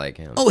nobody like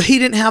him? Oh, he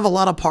didn't have a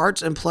lot of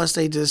parts, and plus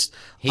they just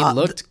he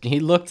looked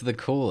the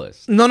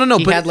coolest. No,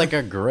 he had like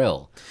a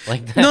grill,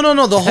 like that.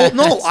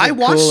 No. I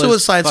watched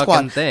Suicide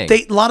Squad. Thing.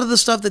 A lot of the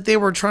stuff that they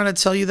were trying to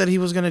tell you that he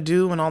was going to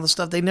do, and all the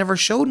stuff, they never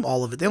showed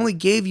all of it. They only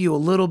gave you a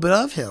little bit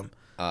of him.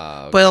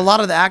 Okay. But a lot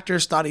of the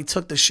actors thought he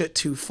took the shit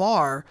too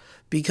far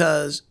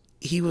because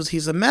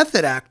he's a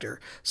method actor.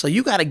 So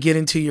you got to get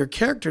into your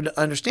character to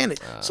understand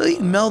it. So he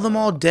meld them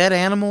all dead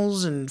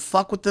animals and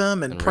fuck with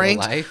them and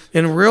pranks.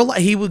 In real life,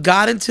 he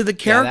got into the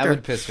character. Yeah, that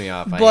would piss me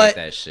off. I hate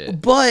that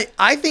shit. But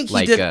I think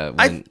he did.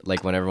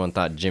 When everyone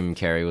thought Jim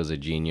Carrey was a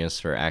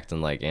genius for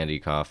acting like Andy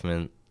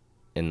Kaufman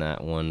in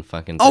that one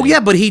fucking thing. Oh yeah,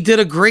 but he did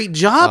a great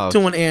job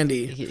doing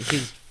Andy.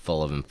 He's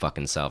full of him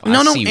fucking self.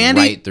 I see Andy,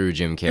 right through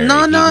Jim Carrey. He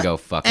can go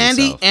fuck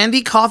himself.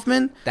 Andy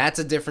Kaufman. That's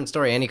a different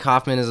story. Andy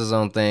Kaufman is his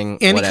own thing.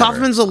 Andy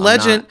Kaufman's a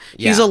legend.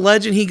 He's a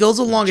legend. He goes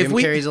along. Jim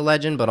Carrey's a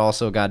legend, but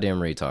also a goddamn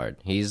retard.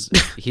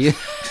 He.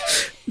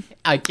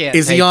 I can't.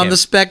 Is he on the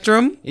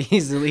spectrum?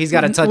 He's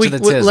got a touch of the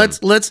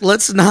tism.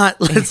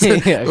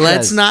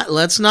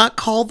 Let's not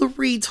call the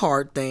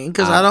retard thing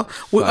because I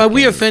don't.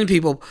 We offend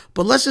people,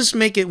 but let's just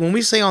make it when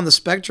we say on the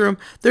spectrum.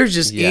 There's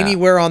just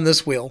anywhere on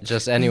this wheel.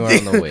 Just anywhere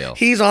on the wheel.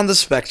 He's on the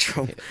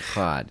spectrum.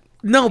 God.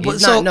 No,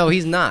 but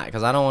he's not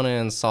because I don't want to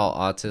insult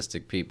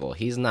autistic people.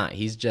 He's not.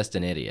 He's just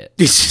an idiot.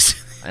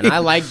 And I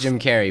like Jim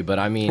Carrey, but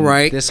I mean,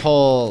 this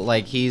whole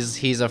like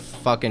he's a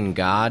fucking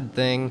god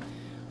thing.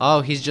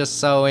 Oh, he's just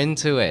so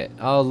into it.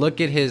 Oh,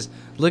 look at his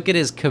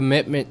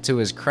commitment to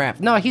his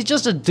craft. No, he's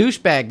just a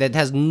douchebag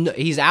that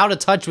he's out of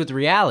touch with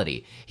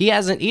reality. He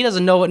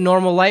doesn't know what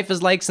normal life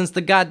is like since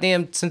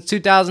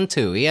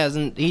 2002.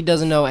 He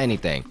doesn't know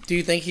anything. Do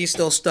you think he's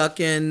still stuck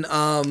in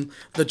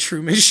the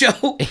Truman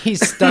Show?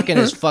 He's stuck in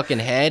his fucking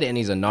head and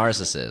he's a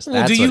narcissist.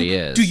 That's what he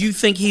is. Do you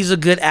think he's a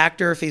good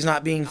actor if he's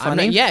not being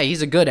funny? Yeah,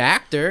 he's a good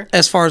actor.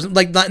 As far as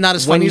like not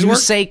as funny as work. When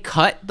you say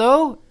cut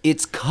though,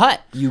 it's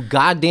cut, you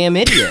goddamn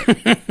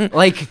idiot.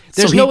 Like,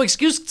 there's no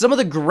excuse. Some of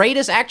the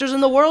greatest actors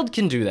in the world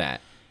can do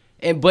that.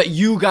 But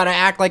you gotta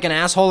act like an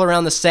asshole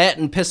around the set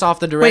and piss off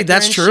the director. Wait,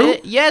 that's true?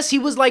 Shit. Yes, he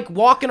was like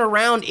walking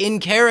around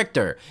in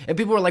character. And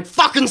people were like,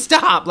 fucking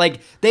stop. Like,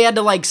 they had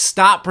to like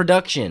stop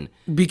production.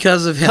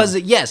 Because of him? Because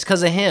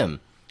of him.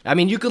 I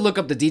mean, you could look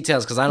up the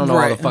details because I don't know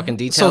all the fucking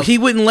details. So he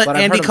wouldn't let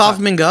Andy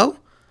Kaufman go?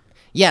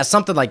 Yeah,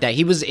 something like that.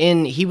 He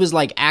was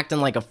like acting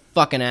like a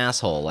fucking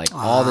asshole like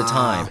all the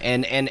time.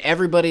 And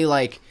everybody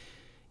like,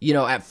 you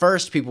know, at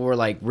first people were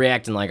like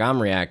reacting like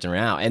I'm reacting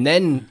right now. And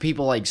then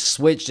people like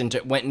switched and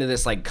went into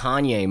this like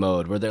Kanye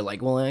mode where they're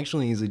like, well,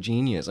 actually he's a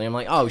genius. And I'm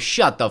like, oh,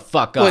 shut the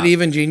fuck up. But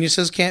even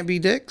geniuses can't be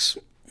dicks?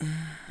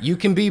 You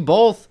can be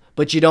both,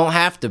 but you don't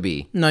have to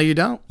be. No, you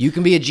don't. You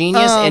can be a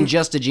genius and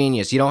just a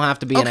genius. You don't have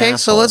to be an asshole. Okay,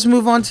 so let's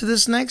move on to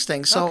this next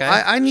thing. So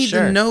I need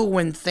to know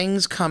when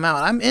things come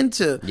out. I'm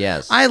into...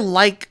 Yes.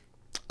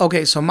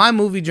 Okay, so my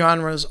movie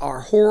genres are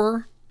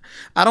horror.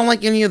 I don't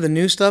like any of the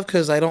new stuff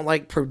because I don't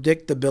like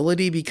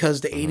predictability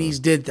because the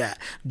 80s did that.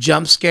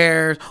 Jump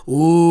scares.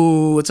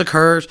 Ooh, it's a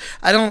curse.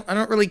 I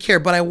don't really care,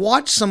 but I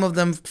watch some of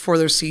them for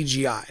their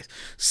CGI.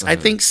 I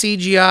think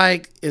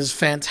CGI is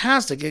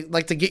fantastic.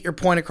 Like to get your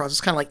point across. It's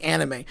kind of like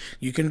anime.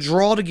 You can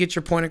draw to get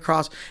your point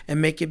across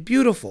and make it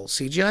beautiful.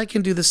 CGI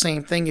can do the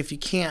same thing if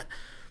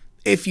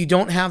you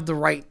don't have the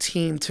right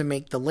team to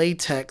make the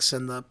latex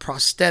and the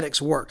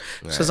prosthetics work.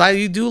 Because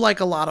I do like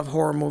a lot of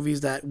horror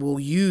movies that will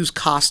use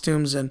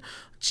costumes and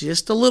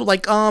just a little,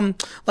 like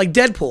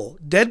Deadpool.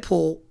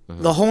 Deadpool,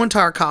 the whole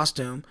entire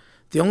costume,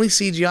 the only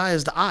CGI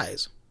is the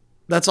eyes.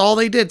 That's all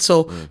they did.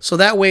 So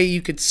that way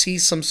you could see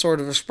some sort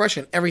of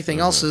expression. Everything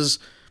else is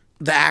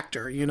the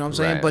actor, you know what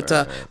I'm saying? But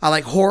I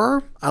like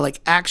horror, I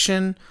like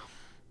action,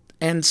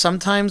 and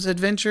sometimes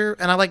adventure,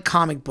 and I like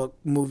comic book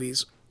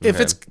movies.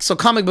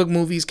 Comic book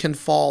movies can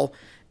fall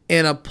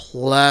in a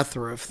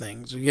plethora of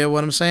things. You get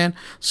what I'm saying?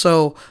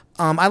 So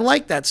I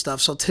like that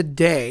stuff. So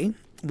today,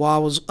 while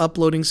I was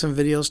uploading some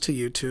videos to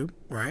YouTube,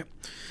 right?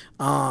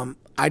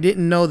 I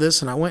didn't know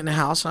this, and I went in the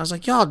house and I was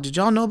like, "Y'all, did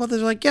y'all know about this?"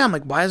 They're like, "Yeah." I'm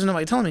like, "Why isn't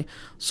nobody telling me?"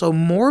 So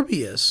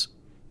Morbius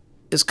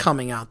is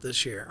coming out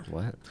this year.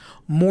 What?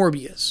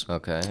 Morbius.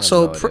 Okay.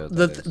 So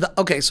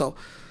so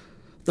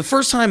the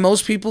first time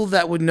most people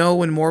that would know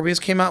when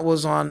Morbius came out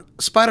was on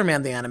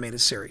Spider-Man the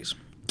Animated Series.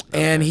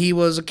 And he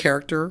was a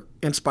character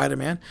in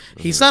Spider-Man.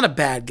 He's not a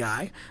bad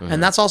guy.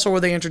 And that's also where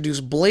they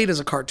introduced Blade as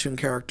a cartoon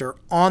character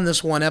on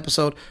this one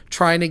episode,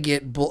 trying to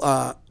get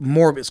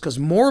Morbius, because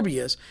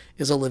Morbius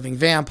is a living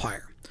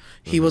vampire.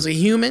 He was a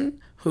human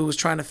who was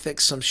trying to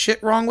fix some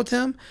shit wrong with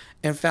him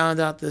and found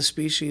out this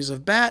species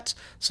of bats,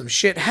 some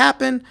shit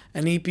happened,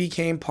 and he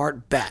became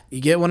part bat.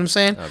 You get what I'm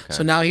saying? Okay.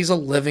 So now he's a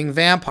living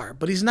vampire,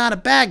 but he's not a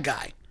bad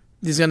guy.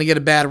 He's going to get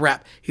a bad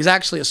rap. He's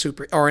actually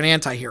an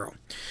anti-hero.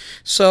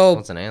 So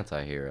what's an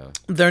anti-hero?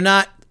 They're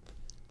not.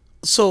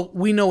 So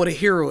we know what a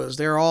hero is.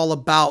 They're all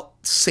about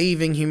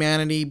saving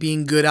humanity,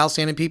 being good,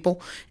 outstanding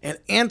people. And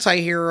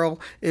anti-hero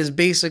is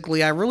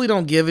basically, I really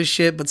don't give a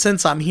shit, but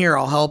since I'm here,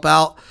 I'll help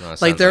out. No,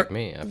 like they're like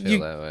me. I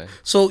feel that way.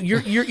 So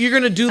you're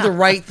gonna do the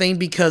right thing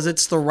because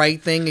it's the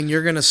right thing, and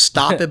you're gonna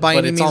stop it by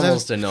any means. But it's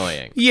almost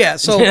annoying. Yeah.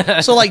 So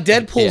like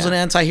Deadpool's an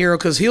anti-hero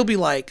because he'll be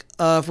like,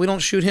 if we don't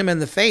shoot him in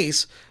the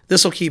face,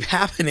 this will keep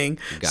happening.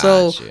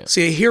 So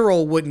see, a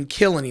hero wouldn't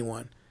kill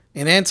anyone.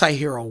 An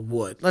anti-hero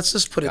would. Let's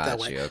just put it that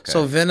way. Okay.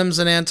 So Venom's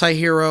an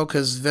anti-hero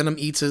because Venom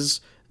eats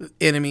his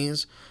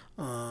enemies.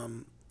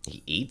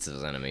 He eats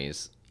his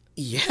enemies.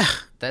 Yeah.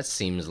 That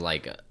seems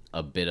like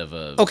a bit of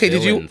a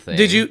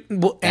did you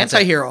well,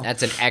 anti-hero?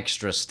 That's an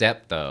extra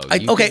step though.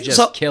 You can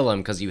just kill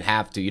him because you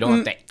have to. You don't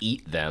have to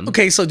eat them.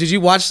 Okay, so did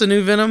you watch the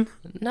new Venom?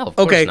 No, of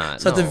course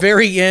not. So at the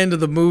very end of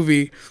the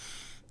movie,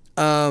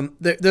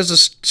 there's a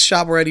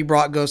shop where Eddie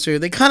Brock goes to.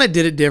 They kind of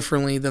did it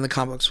differently than the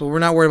comic books, but we're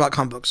not worried about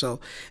comic books. So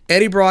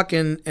Eddie Brock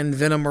and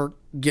Venom are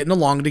getting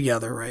along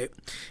together, right?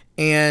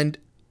 And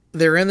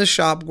they're in the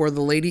shop where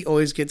the lady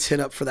always gets hit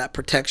up for that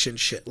protection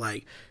shit,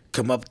 like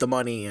come up the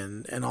money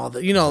and all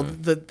that. You know,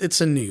 it's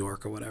in New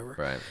York or whatever.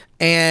 Right.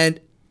 And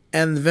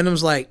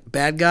Venom's like,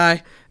 bad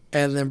guy.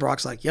 And then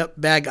Brock's like, yep,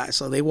 bad guy.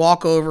 So they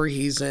walk over.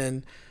 He's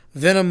in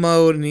Venom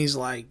mode, and he's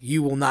like,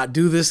 you will not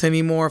do this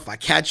anymore. If I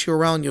catch you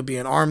around, you'll be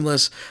an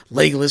armless,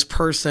 legless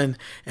person,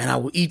 and I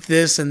will eat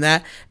this and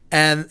that.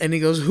 And he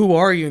goes, who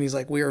are you? And he's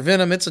like, we are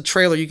Venom. It's a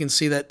trailer you can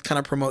see that kind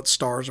of promotes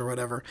Stars or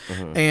whatever,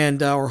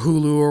 and or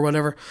Hulu or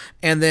whatever.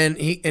 And then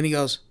he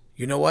goes,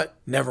 you know what?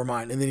 Never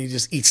mind. And then he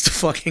just eats the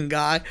fucking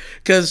guy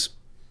because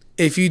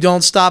if you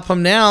don't stop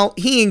him now,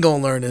 he ain't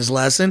gonna learn his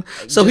lesson.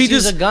 So he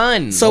just use a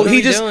gun. So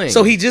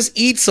he just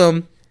eats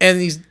him. And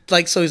he's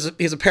like, so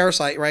he's a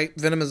parasite, right?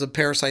 Venom is a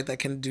parasite that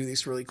can do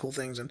these really cool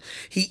things. And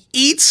he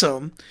eats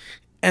him,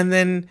 and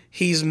then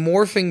he's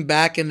morphing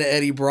back into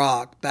Eddie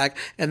Brock.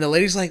 And the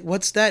lady's like,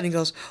 what's that? And he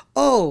goes,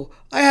 oh,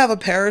 I have a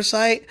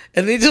parasite.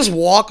 And they just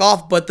walk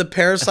off, but the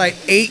parasite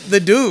ate the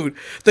dude.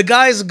 The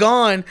guy's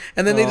gone,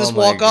 and then they just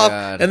walk off.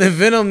 And then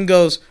Venom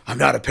goes, I'm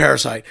not a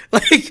parasite.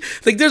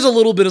 Like there's a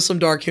little bit of some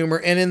dark humor.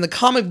 And in the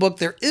comic book,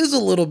 there is a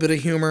little bit of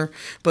humor,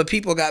 but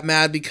people got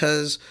mad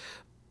because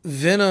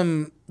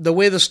Venom, the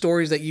way the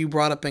stories that you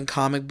brought up in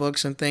comic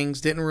books and things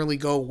didn't really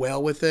go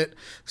well with it.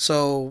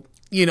 So,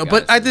 you know,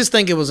 but I just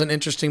think it was an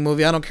interesting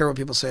movie. I don't care what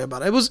people say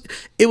about it.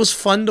 It was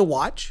fun to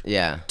watch.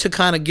 Yeah. To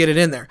kind of get it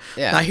in there.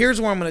 Yeah. Now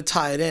here's where I'm going to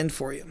tie it in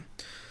for you.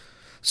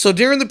 So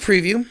during the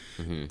preview,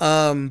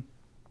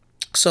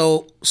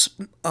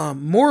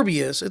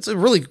 Morbius, it's a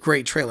really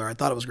great trailer. I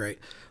thought it was great.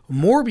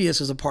 Morbius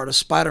is a part of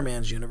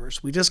Spider-Man's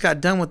universe. We just got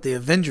done with the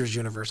Avengers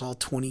universe, all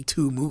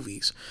 22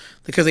 movies,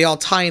 because they all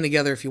tie in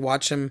together if you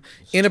watch them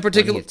in a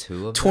particular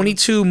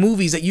 22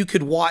 movies that you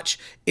could watch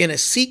in a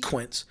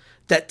sequence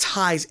that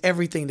ties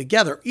everything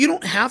together. You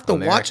don't have to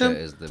watch them.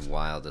 America is the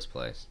wildest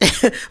place.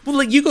 Well,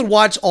 like you could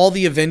watch all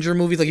the Avenger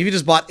movies. Like if you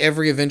just bought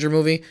every Avenger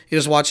movie, you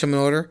just watch them in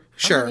order.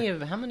 Sure.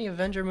 How many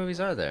Avenger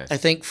movies are there? I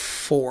think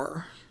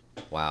 4.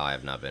 Wow, I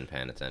have not been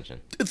paying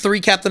attention. 3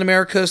 Captain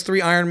Americas,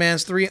 3 Iron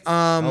Mans, 3.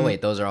 Oh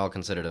wait, those are all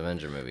considered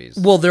Avenger movies.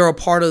 Well, they're a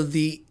part of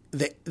the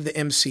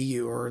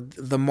MCU or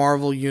the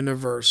Marvel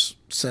Universe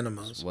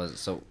cinemas.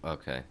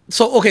 Okay.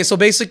 So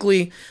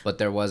basically. But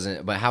there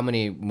wasn't. But how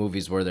many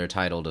movies were there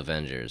titled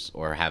Avengers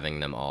or having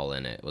them all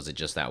in it? Was it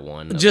just that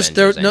one? Just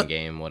Avengers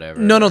Endgame, whatever.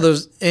 No.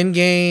 There's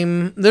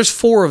Endgame. There's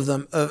 4 of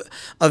them.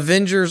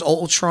 Avengers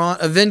Ultron,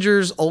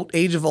 Avengers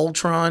Age of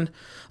Ultron.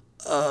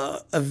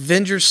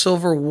 Avengers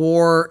Civil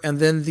War, and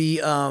then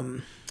the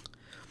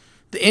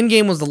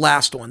Endgame was the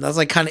last one. That's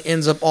like kind of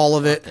ends up all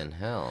of it. Fucking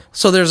hell.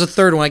 So there's a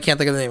third one. I can't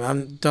think of the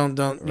name.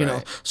 Don't you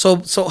know?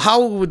 So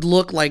how it would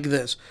look like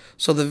this.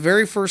 So the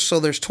very first. So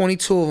there's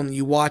 22 of them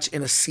you watch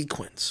in a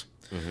sequence.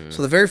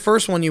 So the very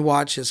first one you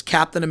watch is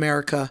Captain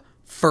America: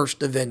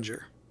 First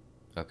Avenger.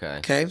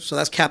 Okay. So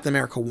that's Captain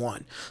America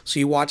 1.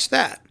 So you watch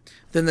that.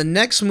 Then the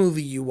next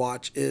movie you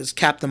watch is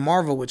Captain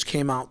Marvel, which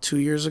came out 2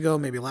 years ago,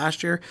 maybe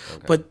last year.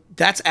 Okay. But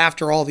that's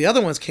after all the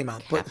other ones came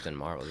out. Captain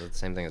Marvel, is it the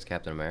same thing as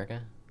Captain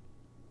America?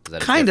 Is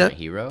that a different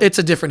hero? It's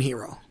a different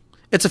hero.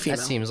 It's a female.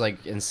 That seems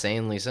like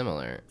insanely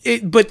similar.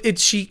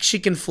 She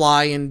can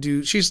fly and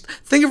do.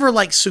 Think of her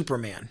like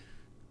Superman.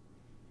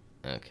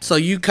 Okay. So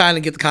you kind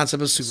of get the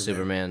concept of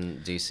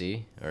Superman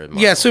DC or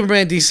Marvel? Yeah,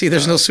 Superman DC.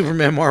 There's no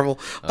Superman Marvel.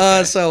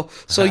 Okay. So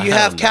you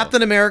have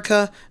Captain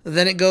America,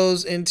 then it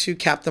goes into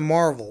Captain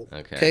Marvel.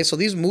 Okay. So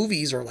these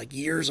movies are like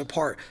years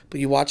apart, but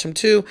you watch them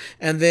too,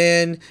 and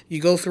then you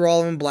go through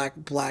all of them. Black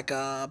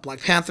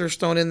Panther's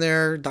thrown in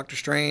there, Doctor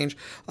Strange,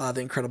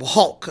 the Incredible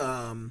Hulk.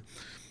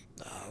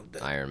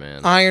 Iron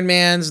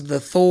Man's, the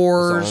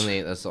Thors.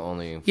 That's the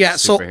only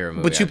superhero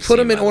movie. But you put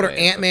them in order: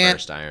 Ant-Man,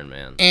 first Iron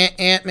Man,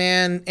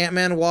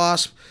 Ant-Man,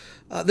 Wasp.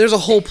 There's a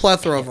whole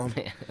plethora of them.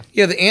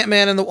 Yeah, the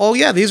Ant-Man and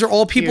these are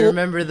all people. Do you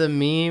remember the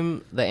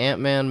meme, the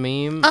Ant-Man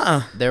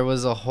meme? There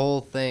was a whole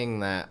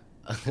thing that,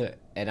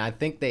 and I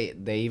think they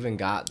even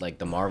got like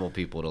the Marvel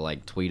people to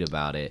like tweet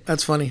about it.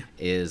 That's funny.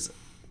 There was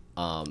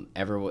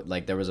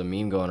a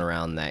meme going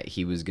around that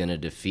he was gonna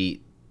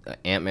defeat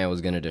Ant-Man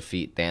was gonna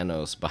defeat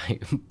Thanos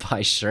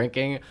by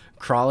shrinking,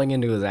 crawling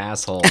into his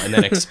asshole, and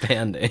then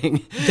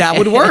expanding. That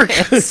would work.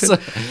 That's and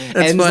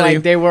funny.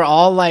 like they were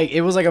all like,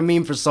 it was like a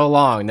meme for so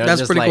long. They're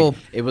That's just pretty like, cool.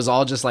 It was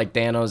all just like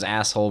Thanos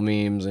asshole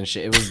memes and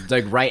shit. It was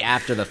like right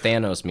after the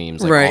Thanos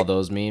memes, like Right. all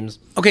those memes.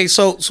 Okay,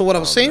 so what I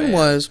was saying man.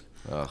 was,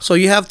 so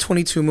you have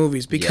 22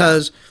 movies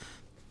because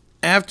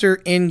after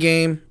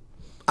Endgame,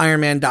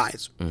 Iron Man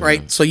dies,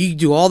 right? So you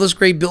do all this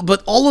great build,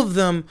 but all of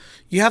them,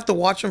 you have to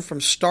watch them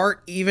from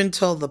start even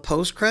till the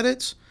post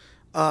credits,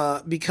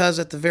 because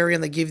at the very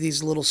end they give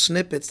these little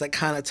snippets that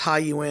kind of tie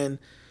you in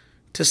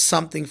to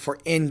something for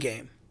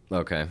Endgame.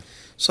 Okay.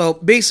 So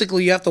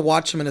basically, you have to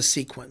watch them in a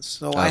sequence.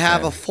 So I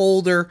have Okay. a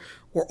folder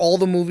where all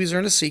the movies are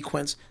in a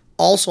sequence.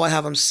 Also, I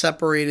have them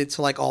separated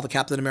to like all the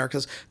Captain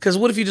Americas. Because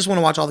what if you just want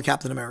to watch all the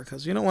Captain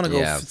Americas? You don't want to go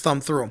Yeah.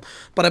 thumb through them.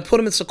 But I put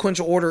them in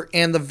sequential order.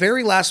 And the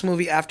very last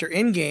movie after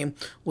Endgame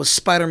was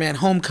Spider-Man: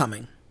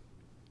 Homecoming.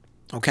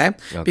 Okay?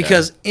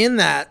 Because in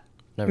that,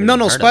 Never even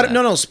heard of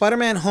that.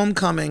 Spider-Man: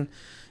 Homecoming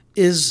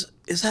is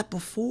that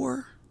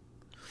before?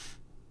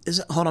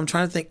 Hold on, I'm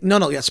trying to think.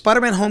 Yeah,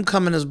 Spider-Man: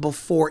 Homecoming is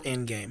before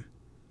Endgame.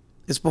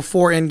 It's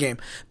before Endgame.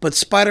 But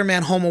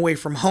Spider-Man: Home Away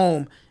from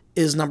Home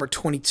is number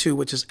 22,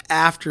 which is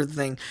after the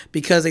thing,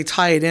 because they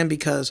tie it in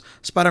because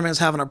Spider-Man's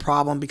having a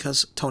problem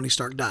because Tony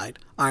Stark died.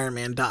 Iron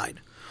Man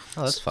died.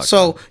 Oh, that's fucked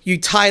So up. you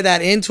tie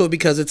that into it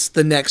because it's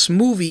the next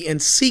movie in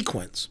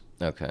sequence.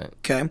 Okay.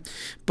 Okay.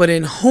 But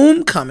in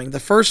Homecoming, the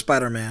first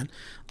Spider-Man,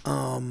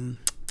 the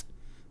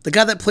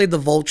guy that played the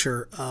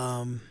Vulture,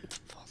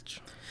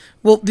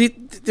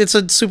 it's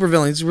a super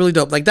villain. It's really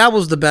dope. Like that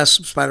was the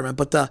best Spider-Man.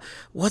 But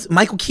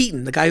Michael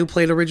Keaton, the guy who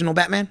played original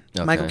Batman,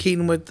 Okay. Michael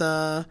Keaton with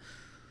the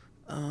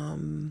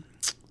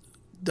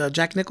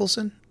Jack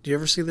Nicholson. Do you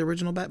ever see the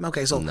original Batman?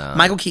 Okay, so No.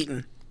 Michael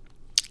Keaton,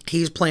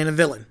 he's playing a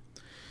villain.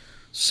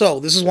 So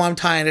this is why I'm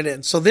tying it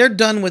in. So they're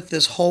done with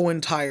this whole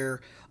entire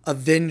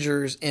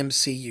Avengers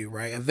MCU,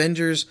 right?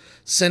 Avengers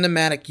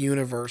Cinematic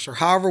Universe, or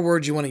however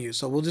words you want to use.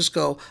 So we'll just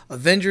go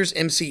Avengers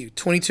MCU,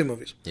 22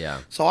 movies.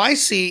 Yeah. So I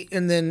see,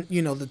 and then,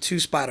 the two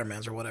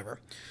Spider-Mans or whatever.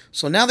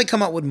 So now they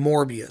come out with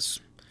Morbius.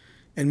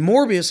 And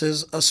Morbius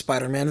is a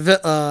Spider-Man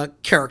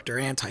character,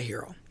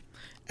 anti-hero.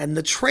 And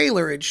the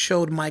trailer, it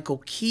showed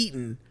Michael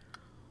Keaton,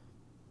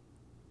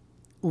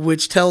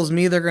 which tells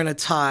me they're going to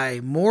tie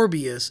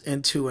Morbius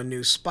into a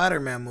new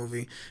Spider-Man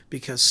movie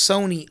because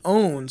Sony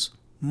owns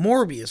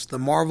Morbius, the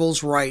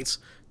Marvel's rights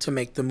to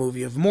make the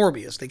movie of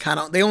Morbius.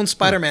 They own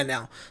Spider-Man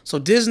now. So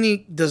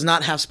Disney does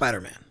not have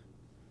Spider-Man.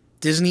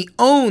 Disney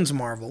owns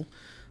Marvel,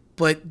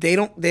 but they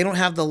don't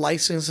have the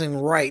licensing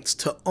rights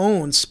to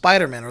own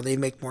Spider-Man, or they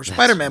make more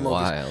Spider-Man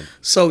movies. Wild.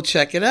 So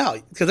check it out,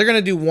 because they're going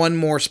to do one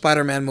more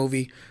Spider-Man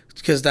movie,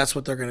 because that's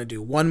what they're going to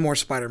do. One more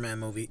Spider-Man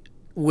movie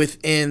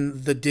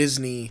within the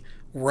Disney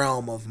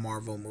realm of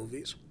Marvel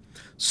movies.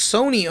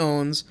 Sony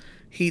owns,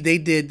 they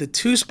did the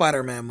two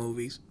Spider-Man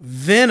movies,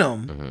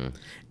 Venom,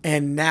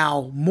 and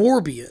now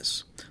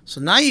Morbius. So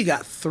now you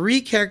got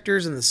three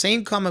characters in the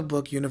same comic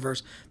book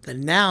universe that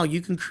now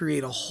you can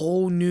create a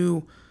whole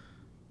new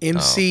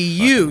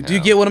MCU. Do you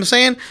get what I'm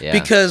saying? Yeah.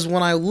 Because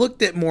when I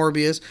looked at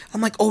Morbius,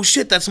 I'm like, oh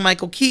shit, that's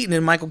Michael Keaton.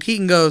 And Michael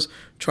Keaton goes,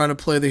 trying to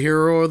play the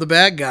hero or the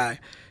bad guy.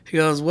 He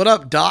goes, what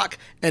up, Doc?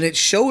 And it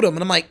showed him.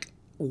 And I'm like,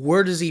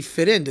 where does he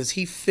fit in? Does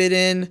he fit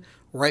in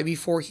right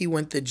before he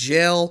went to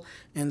jail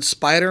in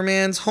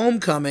Spider-Man's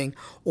Homecoming?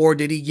 Or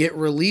did he get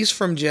released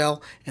from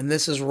jail and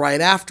this is right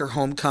after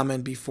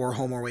Homecoming before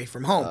Home Away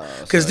from Home?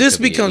 Because So it this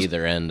could be becomes...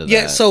 either end of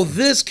yeah, that. so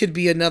this could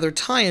be another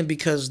tie-in,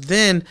 because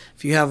then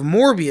if you have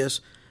Morbius,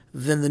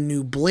 then the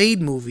new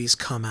Blade movies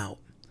come out.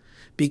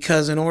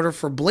 Because in order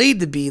for Blade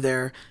to be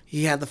there,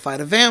 he had to fight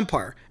a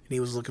vampire. And he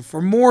was looking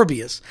for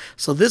Morbius.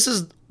 So this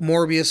is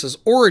Morbius's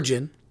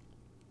origin,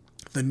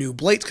 the new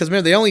Blades. Because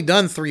remember, they only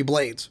done 3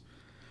 Blades.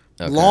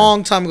 Okay.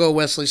 Long time ago,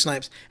 Wesley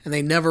Snipes. And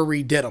they never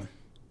redid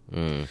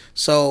them.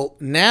 So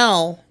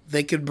now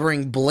they could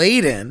bring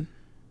Blade in.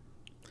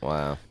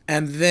 Wow.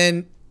 And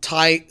then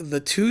tie the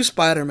 2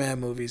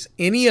 Spider-Man movies,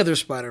 any other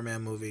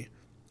Spider-Man movie,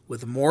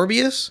 with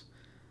Morbius,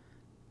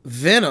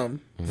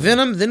 Venom,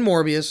 then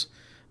Morbius,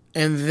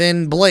 and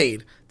then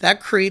Blade. That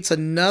creates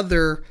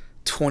another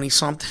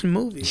 20-something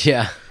movie.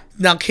 Yeah.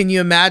 Now, can you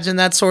imagine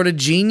that sort of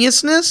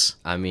geniusness?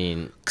 I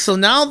mean, So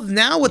now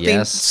what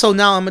Yes. so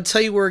now I'm going to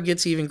tell you where it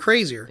gets even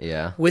crazier.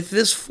 yeah. With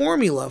this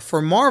formula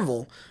for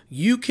Marvel,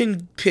 you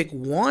can pick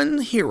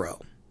one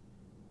hero,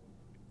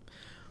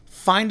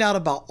 find out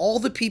about all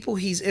the people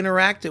he's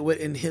interacted with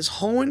in his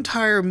whole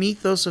entire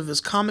mythos of his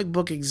comic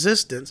book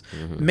existence,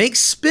 make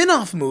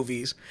spin-off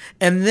movies,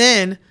 and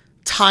then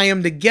tie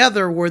them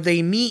together where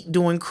they meet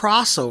doing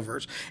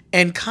crossovers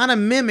and kind of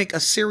mimic a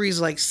series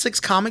like 6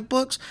 comic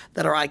books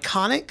that are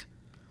iconic.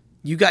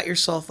 You got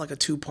yourself like a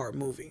 2-part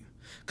movie.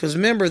 Because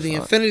remember the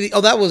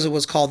it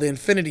was called the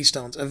Infinity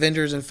Stones,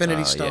 Avengers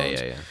Infinity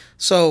Stones. Yeah.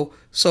 So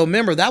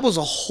remember, that was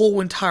a whole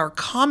entire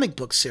comic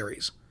book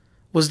series,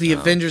 was the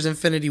Avengers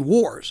Infinity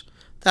Wars.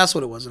 That's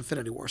what it was,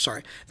 Infinity War,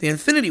 sorry. The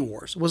Infinity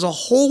Wars was a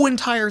whole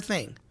entire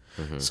thing.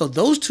 So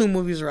those two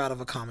movies are out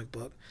of a comic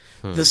book.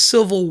 The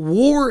Civil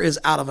War is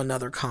out of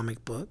another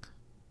comic book.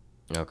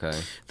 Okay.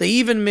 They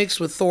even mixed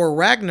with Thor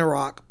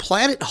Ragnarok,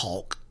 Planet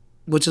Hulk,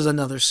 which is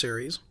another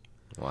series.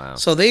 Wow.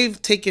 So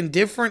they've taken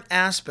different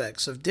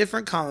aspects of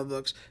different comic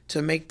books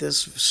to make this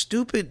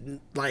stupid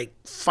like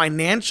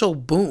financial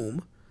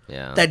boom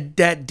that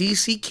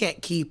DC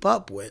can't keep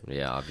up with.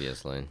 Yeah,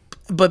 obviously.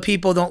 But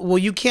people don't. Well,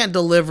 you can't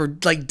deliver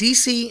like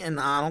DC, and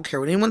I don't care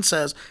what anyone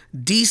says.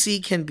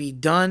 DC can be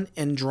done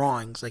in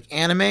drawings, like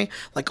anime,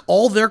 like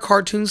all their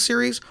cartoon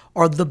series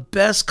are the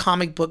best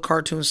comic book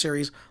cartoon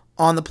series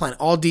on the planet.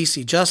 All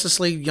DC, Justice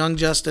League, Young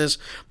Justice,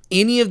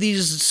 any of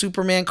these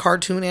Superman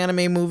cartoon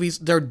anime movies,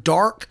 they're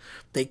dark.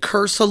 They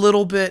curse a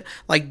little bit.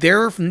 Like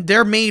they're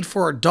made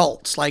for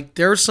adults. Like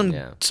there's some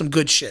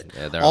good shit.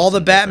 Yeah, all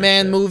the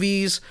Batman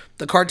movies,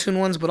 the cartoon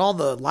ones, but all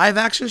the live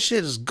action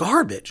shit is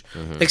garbage.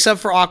 Except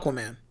for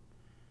Aquaman.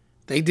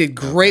 They did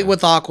great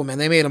with Aquaman.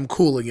 They made him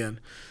cool again.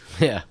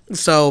 Yeah.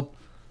 So,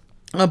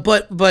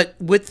 but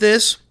with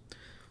this,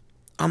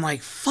 I'm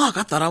like, fuck.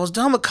 I thought I was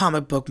done with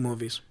comic book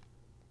movies.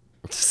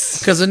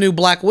 Because the new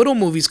Black Widow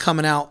movie's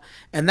coming out,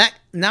 and that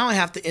now I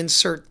have to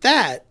insert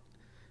that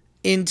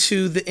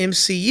into the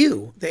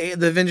MCU,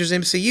 the Avengers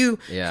MCU,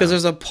 because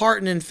there's a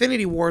part in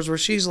Infinity Wars where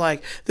she's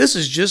like, "This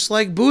is just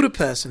like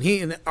Budapest,"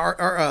 and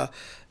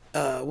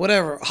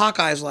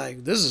Hawkeye's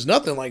like, "This is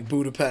nothing like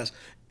Budapest."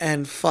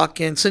 And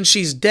fucking, since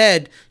she's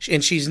dead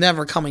and she's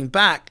never coming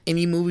back,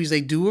 any movies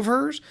they do of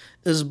hers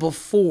is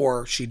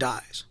before she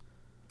dies.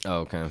 Oh,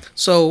 okay.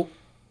 So,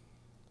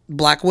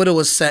 Black Widow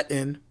is set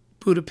in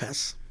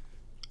Budapest.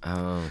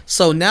 Oh.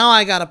 So now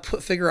I gotta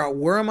figure out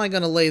where am I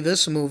gonna lay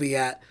this movie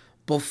at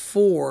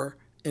before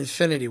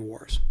Infinity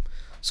Wars.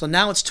 So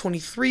now it's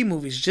 23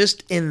 movies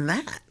just in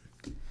that.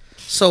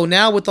 So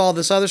now with all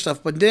this other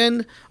stuff, but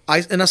then so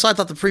I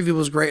thought the preview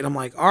was great, and I'm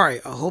like, all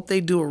right, I hope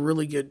they do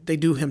they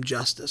do him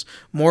justice.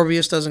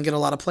 Morbius doesn't get a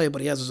lot of play,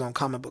 but he has his own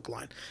comic book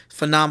line.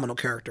 Phenomenal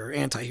character,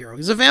 anti-hero.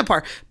 He's a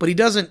vampire, but he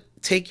doesn't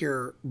take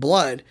your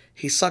blood.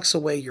 He sucks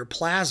away your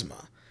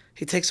plasma.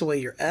 He takes away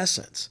your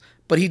essence.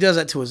 But he does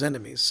that to his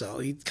enemies, so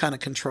he kind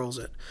of controls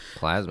it.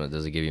 Plasma,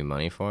 does it give you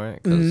money for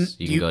it? Because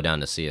you can go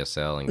down to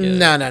CSL and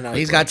get No.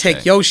 He's got to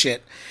take your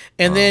shit.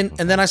 And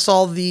then I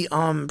saw the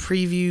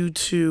preview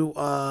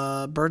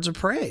to Birds of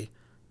Prey,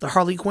 the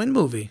Harley Quinn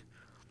movie.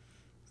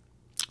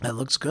 That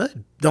looks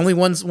good. The only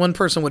one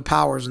person with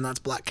powers, and that's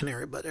Black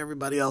Canary, but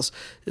everybody else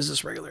is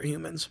just regular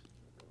humans.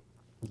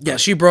 Yeah,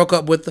 she broke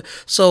up with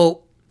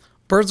so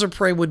Birds of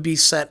Prey would be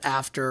set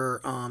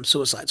after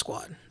Suicide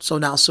Squad. So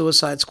now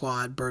Suicide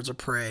Squad, Birds of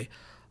Prey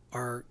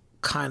are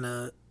kind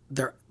of,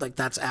 they're like,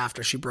 that's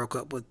after she broke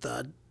up with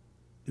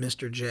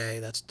Mr. J,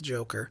 that's the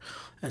Joker,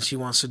 and she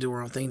wants to do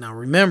her own thing. Now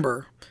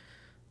remember,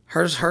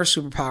 her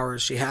superpower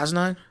is she has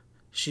none.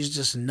 She's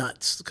just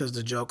nuts because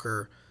the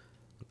Joker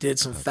did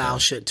some foul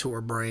shit to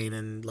her brain,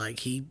 and like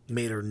he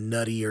made her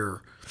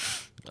nuttier.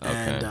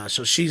 And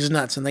so she's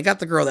nuts, and they got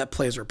the girl that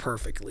plays her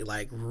perfectly,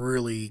 like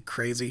really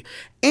crazy.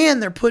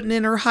 And they're putting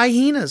in her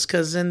hyenas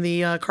because in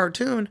the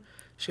cartoon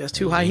she has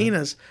two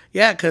hyenas.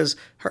 Yeah, because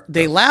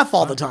they laugh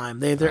all the time.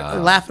 They're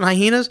laughing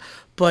hyenas,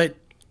 but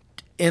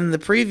in the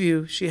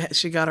preview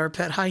she got her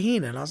pet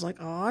hyena, and I was like,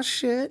 oh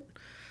shit.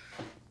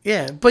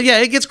 Yeah, but yeah,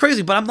 it gets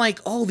crazy. But I'm like,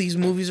 oh, these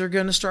movies are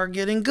going to start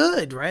getting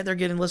good, right? They're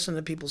getting listening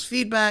to people's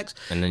feedbacks.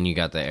 And then you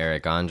got the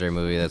Eric Andre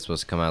movie that's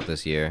supposed to come out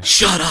this year.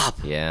 Shut up.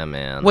 Yeah,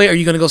 man. Wait, are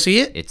you going to go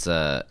see it? It's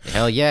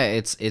hell yeah.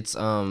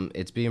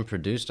 It's being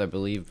produced, I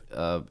believe,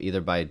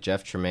 either by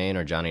Jeff Tremaine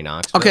or Johnny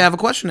Knoxville. Okay, I have a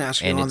question to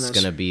ask you on this. And it's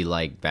going to be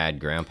like Bad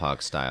Grandpa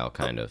style,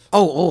 kind of.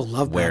 Oh,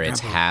 love Bad where Grandpa. It's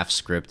half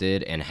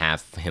scripted and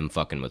half him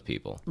fucking with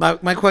people.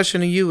 My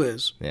question to you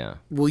is, yeah,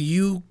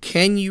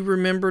 can you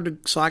remember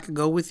so I could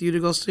go with you to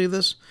go see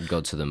this?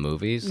 Go to the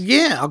movies?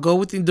 Yeah, I'll go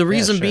with you. The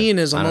reason being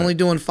is I'm only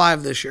doing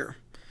 5 this year.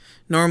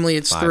 Normally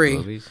it's 3.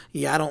 Movies?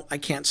 Yeah, I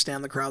can't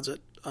stand the crowds at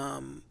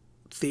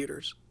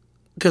theaters.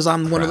 Because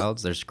I'm crowds? one of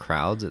the... There's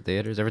crowds at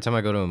theaters? Every time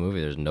I go to a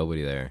movie, there's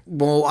nobody there.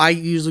 Well, I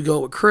usually go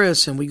with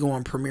Chris, and we go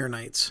on premiere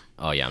nights.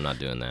 Oh, yeah, I'm not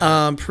doing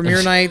that.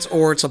 Premiere nights,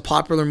 or it's a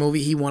popular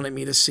movie he wanted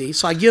me to see.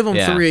 So I give him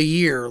 3 a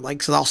year,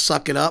 like, so I'll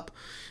suck it up.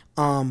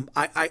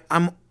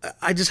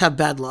 I just have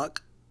bad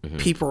luck. Mm-hmm.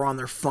 People are on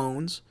their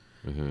phones.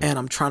 Mm-hmm. And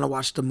I'm trying to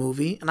watch the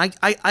movie, and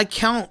I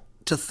count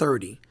to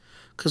 30,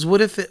 because what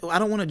if I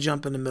don't want to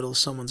jump in the middle of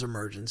someone's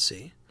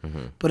emergency,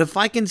 but if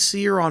I can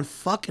see her on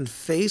fucking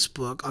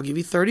Facebook, I'll give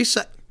you 30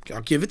 seconds.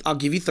 I'll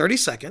give you 30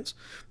 seconds,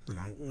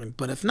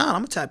 but if not, I'm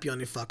gonna tap you on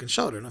your fucking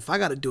shoulder, and if I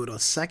got to do it a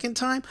second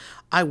time,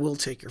 I will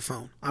take your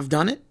phone. I've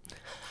done it.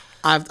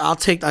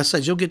 I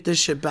said you'll get this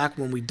shit back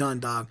when we done,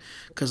 dog,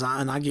 because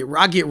I get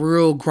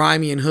real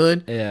grimy and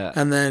hood, yeah,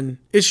 and then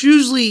it's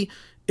usually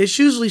it's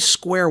usually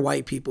square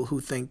white people who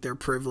think they're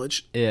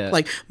privileged. Yeah.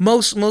 Like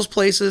most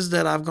places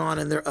that I've gone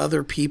and there are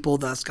other people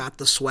that's got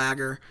the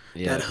swagger,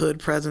 that hood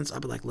presence. I'll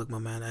be like, look, my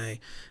man, hey,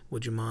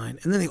 would you mind?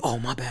 And then they, oh,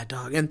 my bad,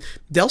 dog. And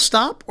they'll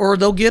stop or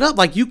they'll get up.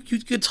 Like you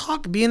could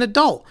talk, be an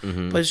adult.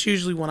 But it's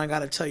usually when I got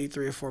to tell you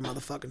 3 or 4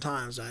 motherfucking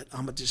times that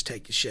I'm going to just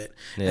take your shit.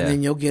 And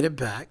then you'll get it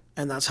back.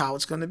 And that's how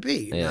it's going to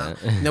be. Yeah.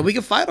 Now, we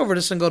can fight over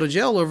this and go to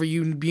jail over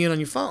you being on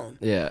your phone.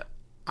 Yeah.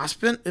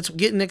 It's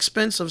getting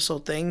expensive, so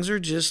things are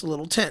just a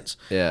little tense.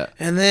 Yeah.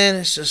 And then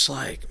it's just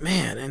like,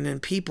 man, and then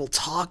people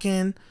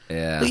talking.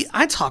 Yeah.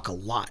 I talk a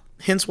lot.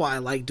 Hence why I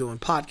like doing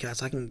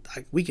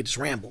podcasts. We could just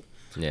ramble.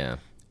 Yeah.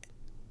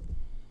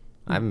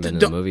 I haven't been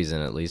to the movies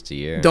in at least a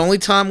year. The only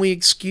time we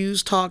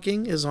excuse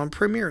talking is on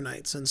premiere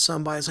nights, and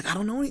somebody's like, I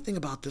don't know anything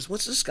about this.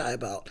 What's this guy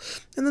about?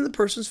 And then the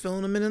person's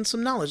filling them in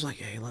some knowledge, like,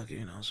 hey, look,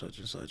 such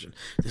and such, and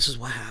this is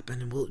what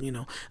happened, and we'll,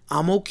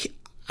 I'm okay.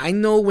 I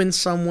know when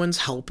someone's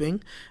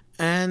helping,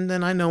 and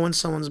then I know when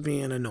someone's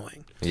being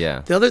annoying.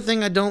 Yeah. The other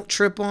thing I don't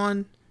trip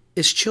on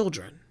is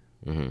children.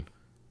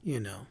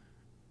 Mm-hmm.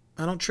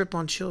 I don't trip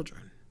on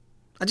children.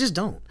 I just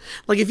don't.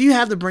 Like, if you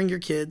have to bring your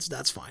kids,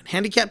 that's fine.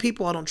 Handicapped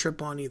people, I don't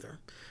trip on either.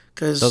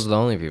 Cause those are the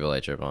only people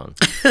I trip on.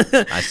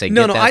 I say,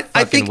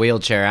 I think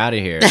wheelchair out of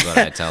here is what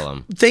I tell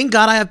them. Thank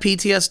God I have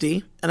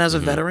PTSD, and as a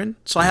veteran,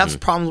 so I have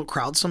problems with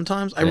crowds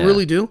sometimes. I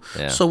really do.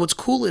 Yeah. So what's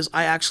cool is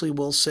I actually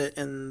will sit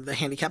in the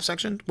handicap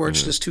section where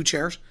it's just 2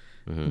 chairs.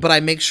 But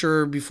I make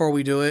sure before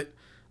we do it,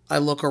 I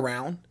look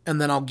around, and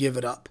then I'll give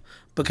it up.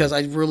 Because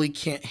I really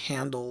can't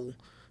handle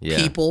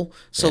people.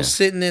 So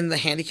sitting in the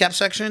handicap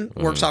section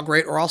works out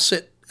great, or I'll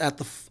sit at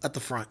the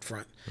front.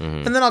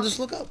 And then I'll just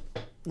look up.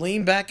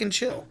 Lean back and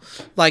chill.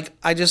 Like,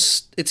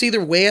 it's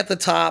either way at the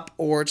top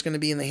or it's going to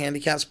be in the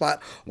handicap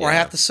spot, or I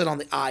have to sit on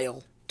the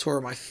aisle to where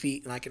my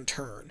feet and I can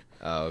turn.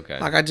 Oh, okay.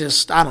 Like, I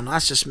don't know.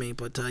 That's just me.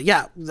 But,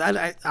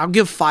 I'll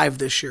give 5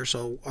 this year.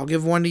 So I'll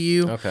give 1 to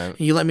you. Okay. And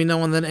you let me know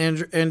when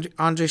that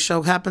Andre's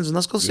show happens, and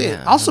let's go see it.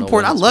 I'll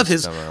support. I love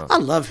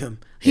him.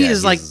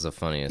 He's the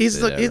funniest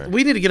dude ever.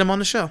 We need to get him on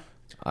the show.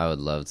 I would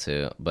love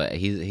to, but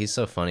he's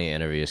so funny in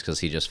interviews because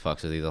he just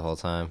fucks with you the whole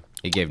time.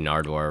 He gave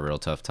Nardwuar a real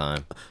tough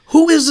time.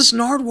 Who is this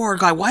Nardwuar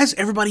guy? Why does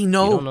everybody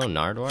know? You don't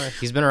know Nardwuar?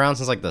 He's been around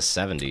since like the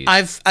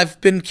 70s. I've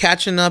been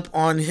catching up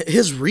on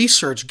his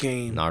research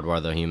game.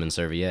 Nardwuar, the human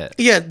serviette.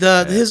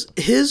 Yeah,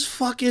 his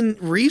fucking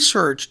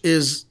research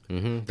is.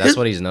 That's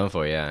what he's known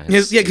for. Yeah,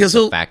 because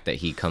the fact that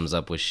he comes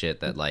up with shit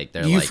that like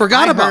they're you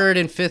forgot about. I heard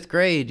in 5th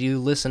grade you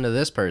listen to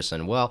this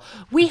person. Well,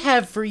 we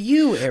have for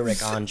you,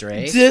 Eric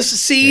Andre, this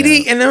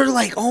CD, and they're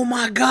like, oh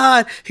my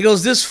god. He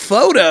goes, this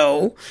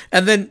photo,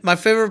 and then my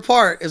favorite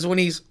part is when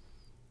he's.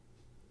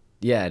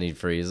 Yeah, and he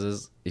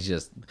freezes. He's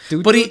just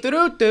and then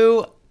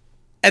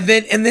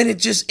it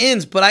just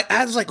ends. But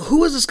I was like,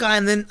 who is this guy?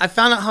 And then I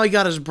found out how he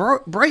got his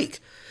break.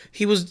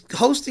 He was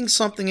hosting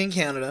something in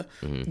Canada,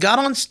 got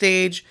on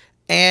stage,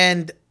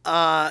 and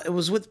it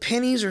was with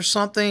pennies or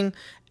something,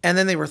 and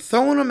then they were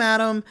throwing them at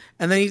him,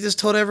 and then he just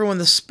told everyone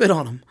to spit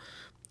on him.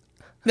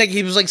 Like,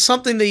 he was like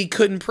something that he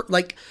couldn't,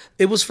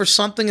 it was for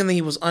something, and then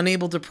he was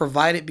unable to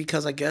provide it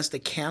because I guess they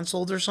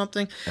canceled or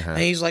something. And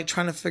he's like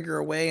trying to figure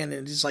a way, and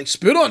he's like,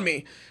 spit on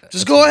me.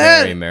 Just go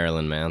ahead. Very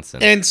Marilyn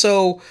Manson. And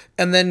so,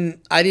 and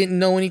then I didn't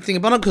know anything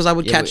about him because I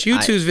would catch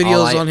YouTube's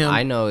videos on him.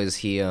 I know is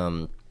he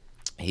in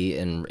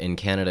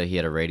Canada, he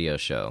had a radio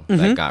show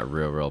that got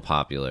real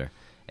popular.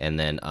 And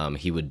then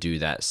he would do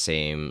that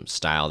same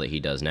style that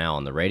he does now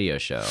on the radio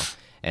show.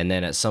 And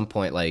then at some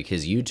point, like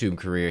his YouTube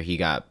career, he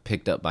got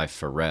picked up by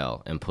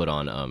Pharrell and put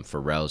on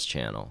Pharrell's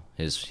channel,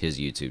 his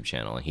YouTube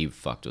channel, and he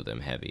fucked with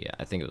him heavy.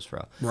 I think it was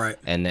Pharrell. Right.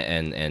 And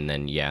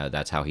then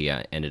that's how he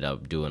ended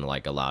up doing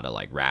like a lot of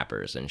like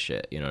rappers and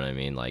shit. You know what I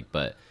mean? Like,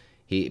 but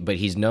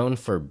he's known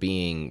for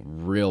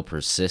being real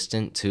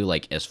persistent too,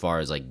 like as far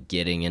as like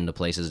getting into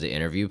places to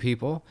interview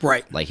people.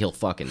 Right. Like he'll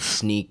fucking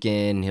sneak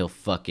in, he'll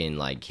fucking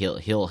like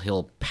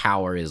he'll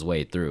power his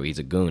way through. He's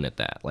a goon at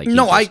that. Like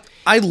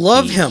I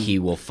love him. He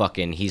will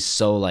fucking he's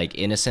so like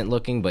innocent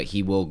looking, but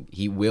he will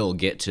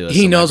get to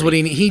he knows what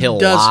he'll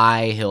does.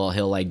 Lie,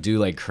 he'll like do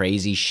like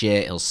crazy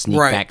shit. He'll sneak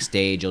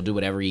backstage, he'll do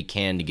whatever he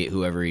can to get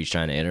whoever he's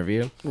trying to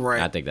interview.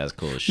 Right. I think that's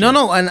cool as shit.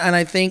 No, and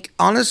I think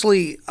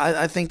honestly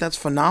I think that's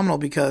phenomenal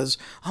because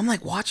I'm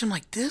like watching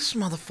like this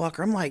motherfucker.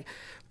 I'm like,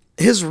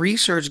 his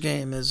research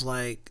game is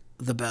like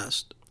the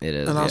best. It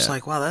is. And I was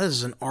like, wow, that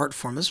is an art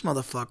form. This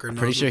motherfucker. I'm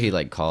pretty sure he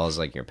like calls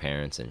like your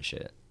parents and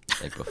shit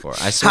like before.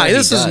 I swear Hi,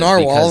 this is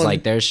Narwhal. Because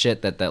like there's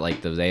shit that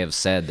like they have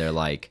said they're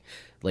like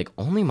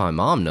only my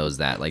mom knows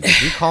that. Like,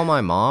 did you call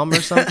my mom or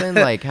something?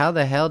 Like, how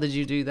the hell did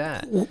you do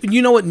that?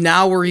 You know what?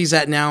 Now where he's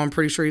at now, I'm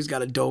pretty sure he's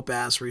got a dope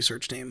ass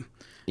research team.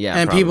 Yeah,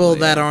 and probably, people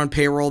that are on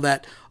payroll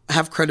that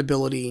have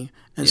credibility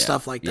and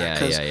stuff like that.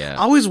 Because I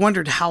always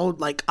wondered how,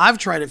 like, I've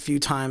tried it a few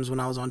times when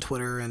I was on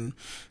Twitter and,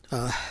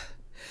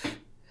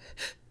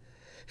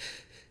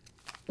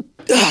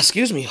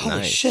 excuse me.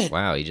 Holy shit.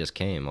 Wow, he just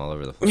came all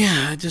over the place.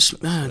 Yeah,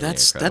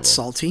 that's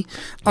salty.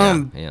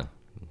 Yeah.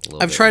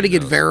 I've tried to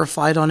get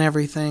verified on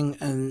everything,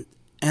 and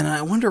And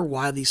I wonder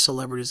why these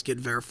celebrities get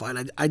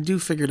verified. I do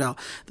figure out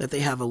that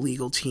they have a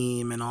legal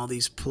team and all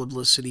these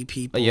publicity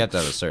people. But you have to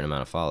have a certain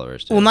amount of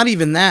followers, too. Well, not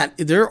even that.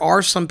 There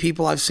are some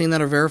people I've seen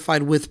that are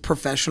verified with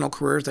professional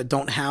careers that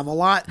don't have a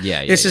lot.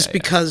 It's just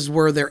because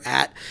where they're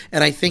at.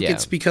 And I think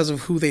it's because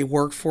of who they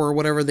work for or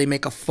whatever. They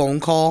make a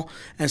phone call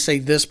and say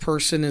this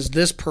person is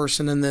this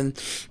person, and then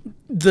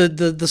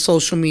the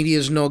social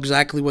medias know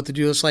exactly what to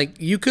do. It's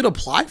like you could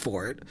apply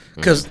for it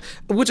because,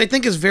 which I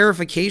think is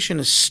verification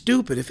is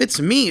stupid. If it's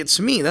me, it's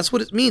me. That's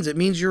what it means. It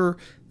means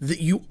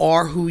that you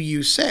are who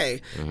you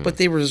say. But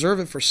they reserve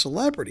it for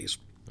celebrities.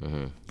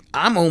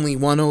 I'm only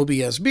one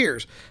OBS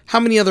beers. How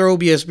many other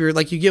OBS beers?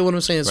 Like, you get what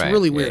I'm saying? It's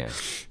really weird.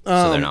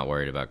 So they're not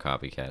worried about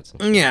copycats.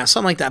 Yeah,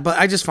 something like that. But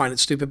I just find it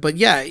stupid. But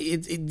yeah,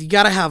 you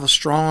got to have a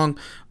strong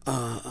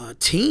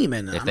team.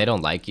 And if they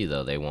don't like you,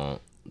 though, they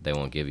won't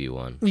give you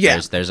one. Yeah.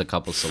 There's a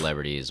couple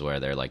celebrities where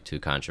they're like too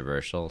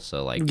controversial.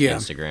 So like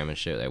Instagram and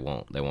shit, they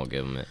won't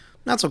give them it.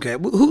 That's okay.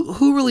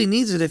 Who really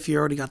needs it if you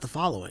already got the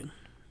following?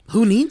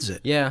 Who needs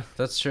it? Yeah,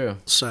 that's true.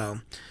 So,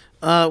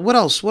 what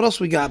else? What else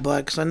we got,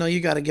 bud? Because I know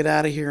you got to get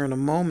out of here in a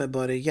moment,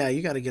 buddy. Yeah,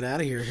 you got to get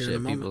out of here in a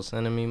moment. People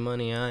sending me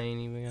money. I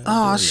ain't even.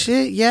 Oh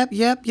shit!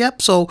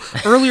 Yep. So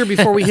earlier,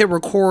 before we hit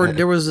record,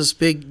 there was this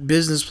big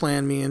business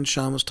plan me and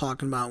Sean was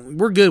talking about.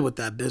 We're good with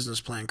that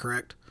business plan,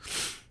 correct?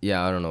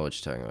 Yeah, I don't know what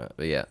you're talking about,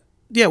 but yeah.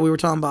 Yeah, we were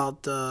talking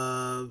about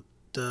the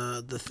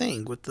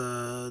thing with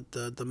the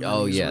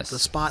monies, with the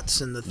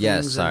spots and the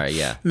things.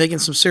 Making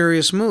some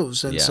serious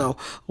moves, and so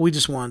I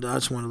just wanted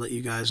to let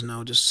you guys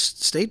know.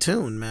 Just stay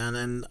tuned, man.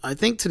 And I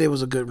think today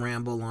was a good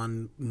ramble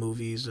on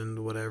movies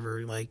and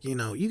whatever. Like, you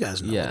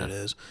guys know what it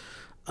is.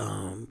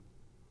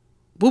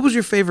 What was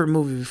your favorite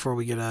movie before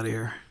we get out of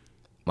here?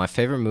 My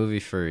favorite movie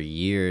for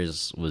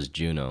years was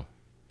Juno.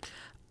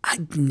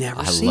 I've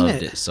never seen it. I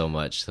loved it so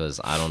much because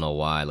I don't know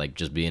why. Like,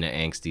 just being an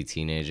angsty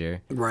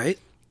teenager. Right.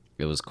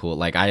 It was cool.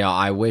 Like,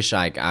 I wish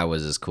I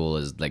was as cool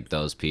as, like,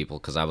 those people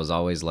because I was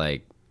always,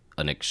 like,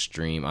 an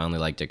extreme. I only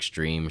liked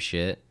extreme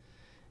shit.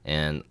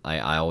 And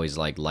I always,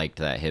 liked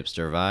that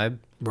hipster vibe.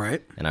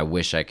 Right. And I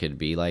wish I could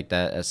be like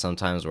that at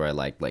sometimes where I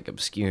like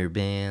obscure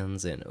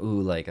bands and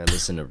I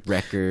listen to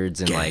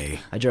records and I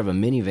drive a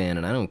minivan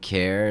and I don't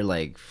care.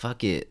 Like,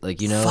 fuck it. Like,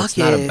 it's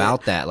not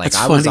about that. Like,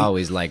 I was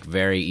always like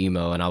very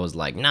emo and I was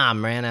like, nah,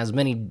 man, as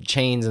many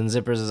chains and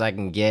zippers as I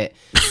can get.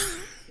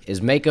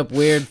 Is makeup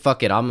weird?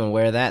 Fuck it, I'm gonna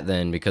wear that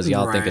then because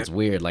y'all think it's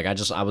weird. Like,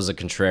 I was a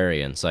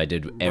contrarian, so I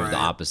did the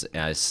opposite.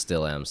 And I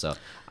still am. So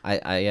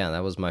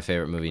that was my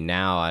favorite movie.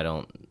 Now I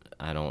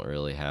don't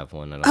really have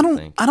one. I don't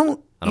think.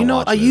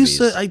 I used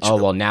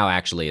to. Now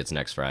actually it's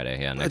next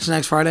Friday. Yeah, it's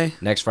next Friday.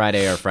 Next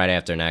Friday or Friday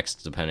after next,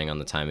 depending on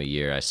the time of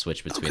year. I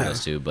switch between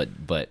those two. But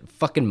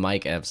fucking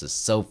Mike Epps is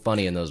so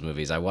funny in those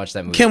movies. I watch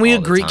that movie. Can we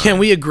agree? The time. Can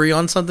we agree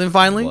on something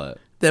finally? What?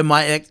 That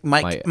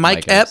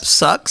Mike Epps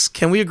sucks.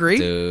 Can we agree?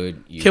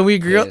 Dude, can we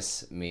agree?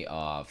 Piss me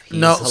off.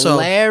 He's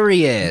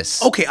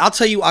hilarious. Okay, I'll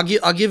tell you.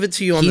 I'll give it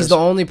to you on He's this. the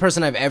only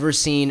person I've ever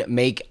seen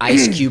make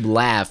Ice Cube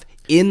laugh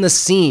in the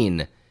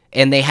scene,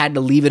 and they had to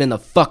leave it in the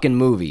fucking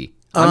movie.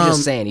 I'm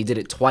just saying, he did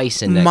it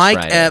twice in Next Mike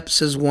Friday.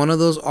 Epps is one of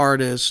those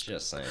artists.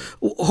 Just saying.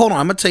 Hold on,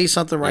 I'm gonna tell you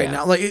something right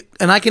now.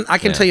 And I can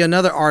tell you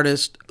another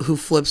artist who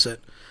flips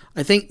it.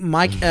 I think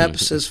Mike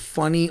Epps is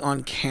funny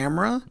on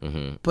camera,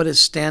 but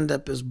his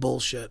stand-up is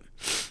bullshit.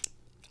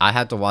 I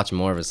have to watch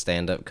more of his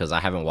stand-up because I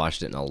haven't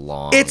watched it in a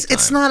long time.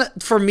 It's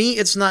not, for me,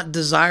 it's not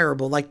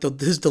desirable. Like,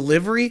 his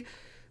delivery,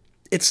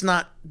 it's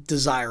not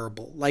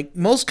desirable. Like,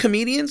 most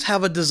comedians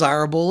have a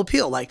desirable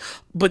appeal. Like,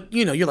 but,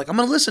 you're like, I'm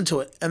going to listen to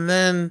it. And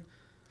then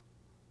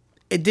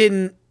it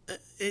didn't,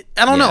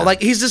 I don't know.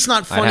 Like, he's just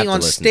not funny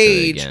on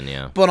stage,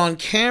 but on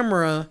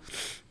camera...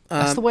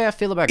 That's the way I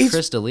feel about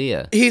Chris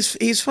D'Elia.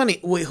 He's funny.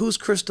 Wait, who's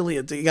Chris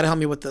D'Elia? You gotta help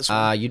me with this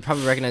one. You'd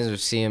probably recognize him if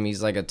you see him.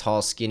 He's like a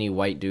tall, skinny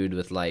white dude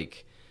with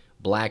like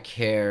black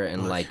hair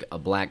and like a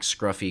black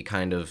scruffy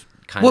kind of.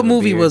 What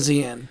movie was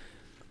he in?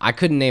 I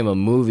couldn't name a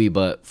movie,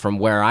 but from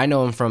where I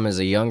know him from as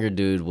a younger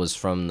dude was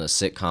from the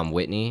sitcom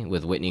Whitney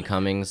with Whitney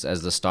Cummings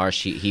as the star.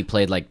 He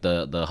played like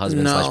the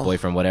husband /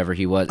 boyfriend, whatever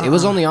he was. It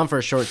was only on for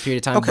a short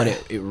period of time, but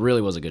it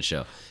really was a good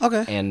show.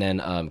 Okay. And then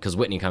because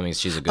Whitney Cummings,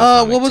 she's a good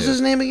comic what was too.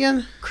 His name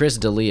again? Chris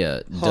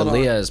D'Elia.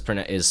 D'Elia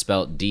is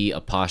spelled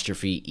D''Elia.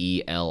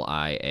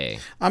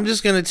 I'm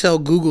just gonna tell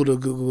Google to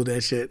Google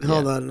that shit.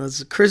 Hold on,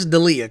 it's Chris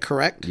D'Elia,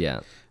 correct? Yeah.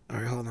 All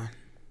right, hold on.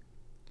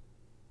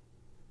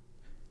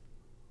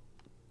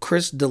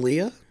 Chris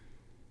D'Elia?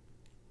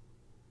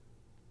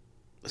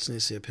 Let's need to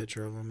see a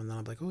picture of him, and then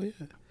I'm like, oh yeah.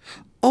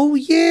 Oh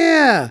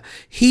yeah.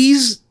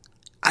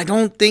 I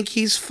don't think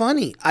he's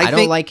funny. I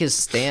don't like his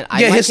stand.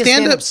 I like his his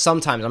stand-up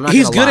sometimes. I'm not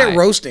He's gonna lie. good at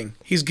roasting.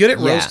 He's good at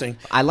roasting.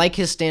 I like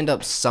his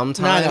stand-up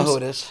sometimes. I know who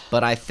it is.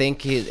 But I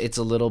think it's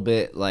a little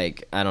bit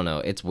like, I don't know.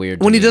 It's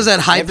weird when he does that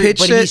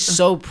high-pitched shit. But he's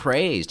so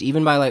praised,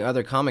 even by like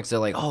other comics. They're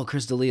like, "Oh,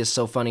 Chris D'Elia is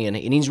so funny," and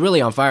he's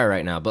really on fire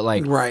right now. But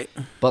like, right.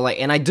 But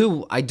like, and I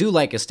do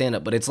like his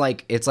stand-up, but it's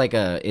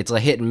a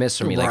hit and miss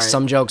for me. Like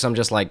some jokes, I'm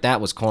just like, that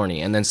was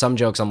corny, and then some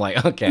jokes, I'm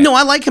like, okay. No,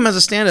 I like him as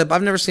a stand-up.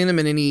 I've never seen him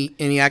in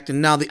any acting.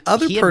 Now the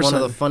other he person, had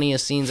one of the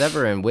funniest scenes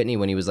ever in Whitney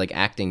when he was like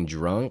acting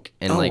drunk,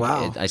 and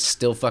I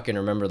still fucking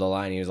remember the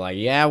line. He was like,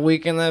 "Yeah, we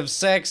can have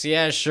sex,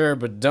 yeah, sure,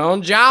 but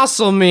don't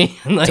jostle me."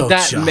 Like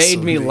that made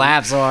me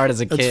laugh so hard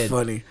as a kid. That's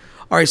funny.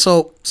 All right,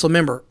 so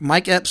remember,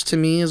 Mike Epps to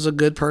me is a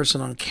good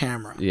person on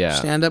camera. Yeah,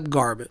 stand-up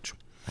garbage.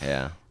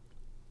 Yeah.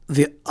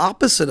 The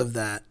opposite of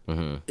that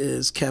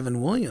is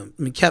Kevin Williams.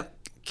 I mean,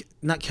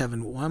 not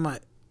Kevin. Why am I?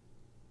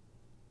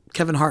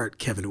 Kevin Hart.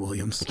 Kevin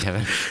Williams.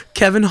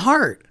 Kevin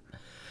Hart.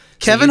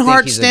 Kevin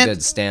Hart he's a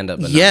good stand-up.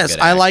 Yes,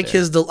 I like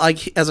his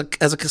as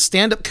a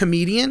stand-up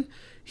comedian.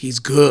 He's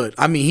good.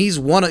 I mean, he's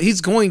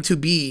going to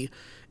be,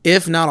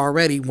 if not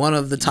already, one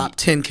of the top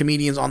 10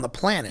 comedians on the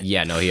planet.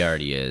 Yeah, no, he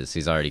already is.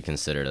 He's already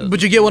considered a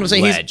But you get what I'm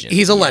saying? Legend.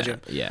 He's a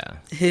legend. Yeah.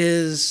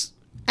 His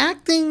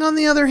acting, on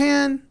the other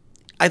hand,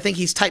 I think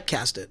he's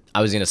typecasted.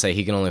 I was going to say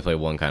he can only play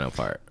one kind of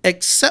part.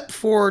 Except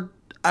for,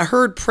 I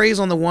heard praise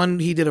on the one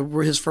he did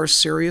his first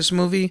serious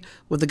movie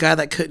with the guy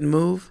that couldn't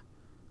move.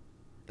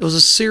 It was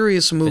a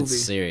serious movie. If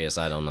it's serious,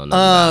 I don't know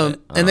nothing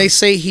about it. And they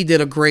say he did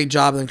a great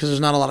job because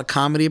there's not a lot of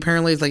comedy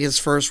apparently. It's like his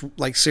first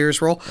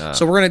serious role.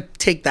 So we're going to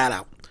take that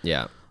out.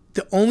 Yeah.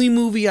 The only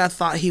movie I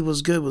thought he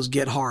was good was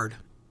Get Hard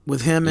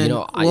with him and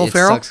Will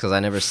Ferrell. It sucks because I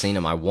never seen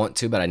him. I want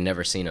to, but I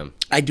never seen him.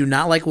 I do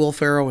not like Will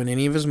Ferrell in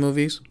any of his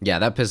movies. Yeah,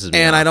 that pisses me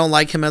off. And I don't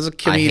like him as a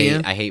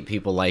comedian. I hate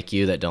people like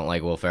you that don't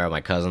like Will Ferrell.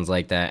 My cousin's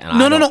like that. And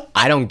No.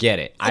 I don't get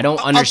it. I don't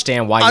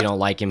understand why you don't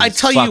like him. I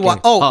tell you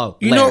what. Oh,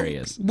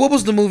 hilarious. What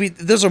was the movie?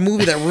 There's a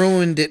movie that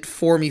ruined it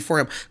for him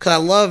because I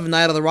love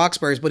Night of the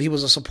Roxbury's, but he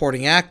was a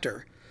supporting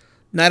actor.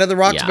 Night of the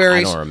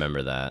Roxbury's. Yeah, I don't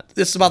remember that.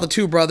 This is about the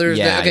two brothers.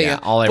 Yeah.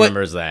 All I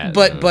remember is that.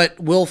 But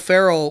Will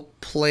Ferrell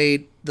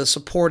played the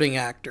supporting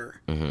actor,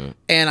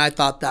 and I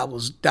thought that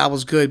was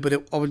good. But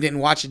I didn't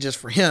watch it just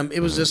for him.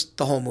 It was just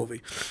the whole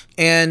movie,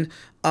 and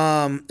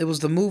it was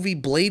the movie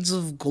Blades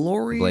of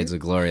Glory. Blades of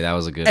Glory. That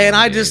was a good. And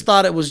one, I just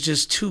thought it was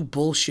just too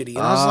bullshitty. And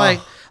I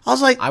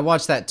was like, I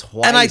watched that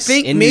twice. And I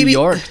think in maybe, New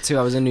York too.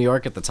 I was in New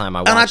York at the time.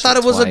 I thought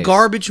it was a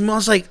garbage movie. I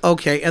was like,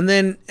 okay. And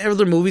then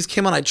other movies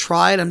came on. I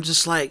tried. I'm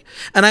just like,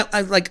 and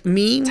I like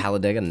Mean.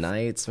 Talladega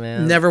Nights,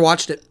 man. Never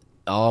watched it.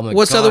 Oh my god!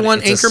 What's the other one?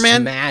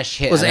 Anchorman. Smash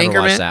hit. Was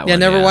Anchorman? Yeah,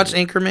 never watched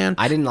Anchorman.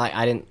 I didn't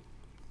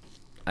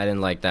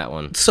like that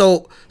one.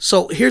 So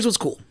here's what's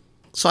cool.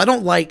 So I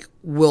don't like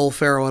Will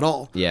Ferrell at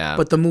all. Yeah.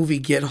 But the movie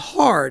Get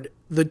Hard,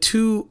 the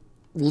two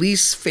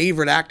least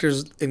favorite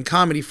actors in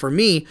comedy for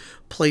me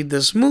played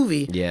this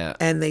movie. Yeah.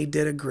 And they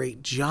did a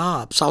great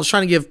job. So I was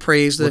trying to give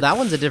praise to that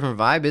one's a different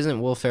vibe.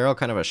 Isn't Will Ferrell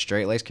kind of a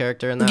straight-laced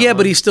character in that one? Yeah,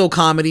 but he's still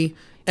comedy.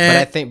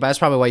 But that's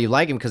probably why you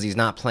like him, because he's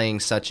not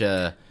playing such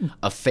a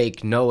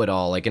fake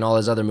know-it-all. Like in all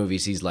his other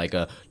movies, he's like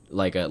an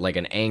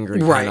angry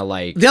kind of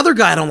like. The other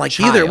guy I don't like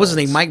either. What's his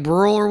name? Mike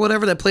Burrell or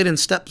whatever that played in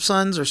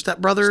Stepsons or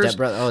Stepbrothers.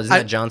 Oh, isn't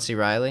that John C.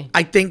 Reilly?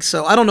 I think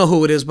so. I don't know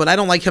who it is, but I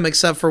don't like him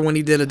except for when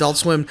he did Adult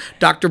Swim,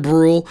 Dr.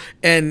 Brule,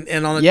 and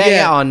on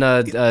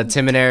on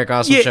Tim and Eric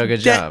Awesome Show. Good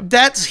job.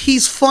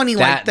 He's funny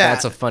like that.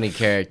 That's a funny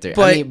character.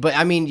 But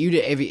I mean,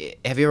 have you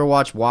ever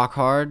watched Walk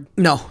Hard?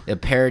 No.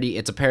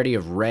 It's a parody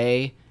of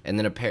Ray. And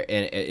then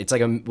it's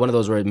like one of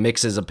those where it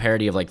mixes a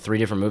parody of like 3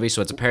 different movies.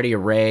 So it's a parody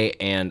of Ray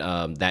and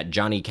that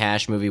Johnny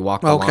Cash movie,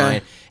 Walk the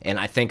Line, and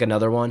I think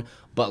another one.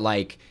 But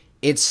like,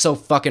 it's so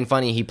fucking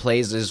funny. He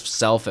plays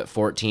himself at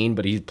 14,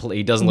 but he doesn't look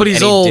any different. But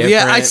he's old.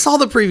 Yeah, I saw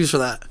the previews for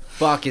that.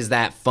 Fuck, is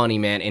that funny,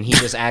 man? And he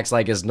just acts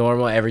like it's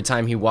normal every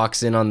time he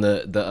walks in on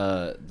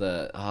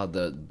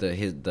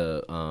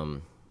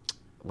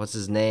what's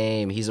his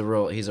name? He's a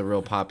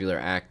real popular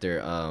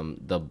actor.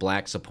 The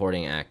black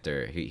supporting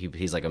actor.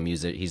 He's like a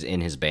music. He's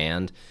in his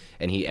band,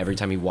 and every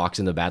time he walks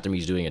in the bathroom,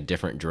 he's doing a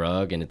different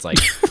drug, and it's like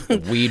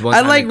weed. One I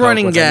time like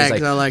running coke, gags.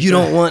 like, I like. You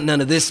don't want none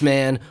of this,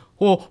 man.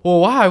 Well,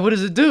 why? What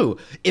does it do?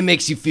 It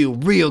makes you feel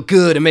real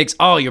good. It makes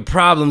all your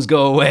problems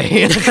go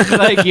away.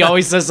 Like, he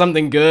always says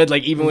something good.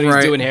 Like, even when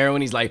he's doing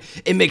heroin, he's like,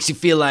 it makes you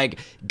feel like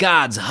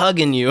God's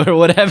hugging you or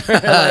whatever.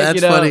 Like,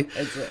 that's funny.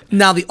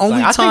 Now, the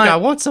only time... I think I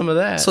want some of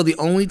that. So the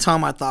only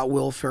time I thought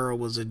Will Ferrell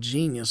was a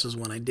genius is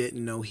when I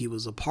didn't know he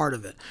was a part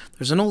of it.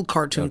 There's an old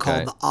cartoon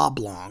called The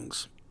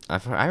Oblongs.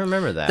 I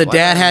remember that. The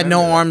dad had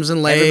no arms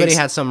and legs. Everybody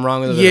had something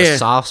wrong with him. Yeah. A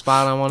soft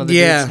spot on one of the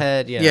dude's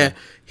head. Yeah.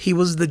 He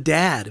was the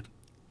dad.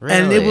 Really?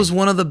 And it was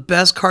one of the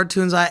best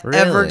cartoons I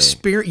ever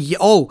experienced.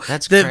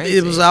 That's crazy.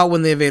 It was out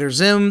when the Invader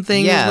Zim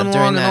thing was going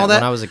along and all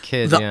that. When I was a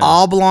kid, The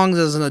Oblongs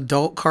as an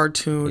adult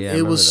cartoon,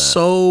 it was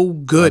so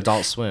good.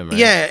 Adult Swim, right?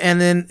 Yeah,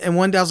 and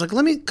one day I was like,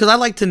 because I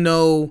like to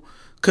know,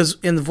 because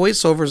in the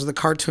voiceovers of the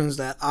cartoons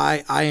that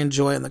I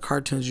enjoy and the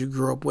cartoons you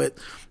grew up with,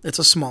 it's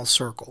a small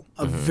circle,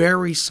 a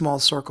very small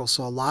circle.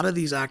 So a lot of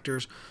these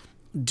actors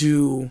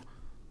do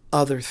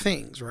other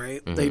things,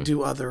 right? They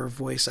do other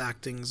voice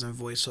actings and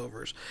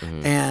voiceovers.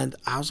 And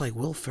I was like,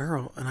 Will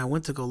Ferrell. And I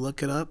went to go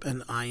look it up,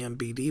 and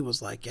IMBD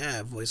was like,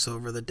 yeah,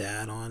 voiceover the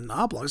dad on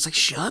Oblong. It's like,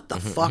 shut the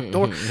fuck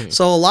door.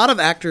 So a lot of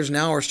actors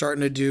now are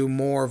starting to do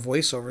more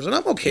voiceovers, and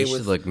I'm okay You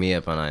with. should look me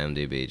up on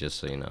IMDb, just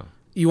so you know.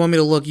 You want me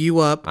to look you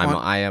up?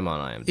 I am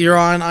on IMDb. You're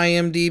on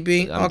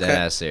IMDb? I'm okay. dead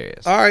ass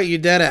serious. All right, you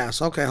dead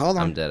ass. Okay, hold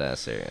on. I'm dead ass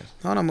serious.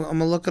 Hold on, I'm going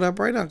to look it up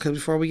right now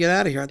before we get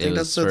out of here. I think It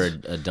was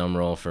that's for a dumb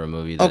role for a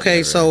movie. That okay,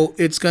 never... so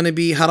it's going to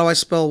be, how do I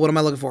spell, what am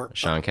I looking for?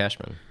 Sean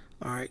Cashman.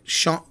 All right,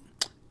 Sean,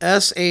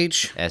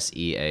 S-H.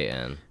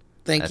 S-E-A-N.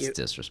 Thank That's you.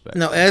 disrespect.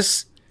 No,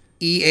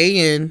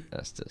 S-E-A-N.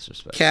 That's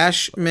disrespect.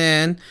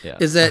 Cashman. Yeah.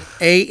 Is that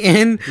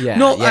A-N? Yeah,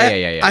 No,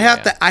 yeah. I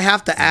have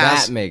to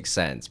ask. That makes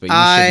sense, but you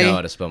should know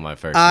how to spell my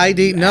first name.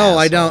 I-D. No,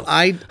 I don't.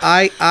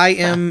 asshole.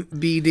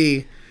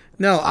 I-M-B-D.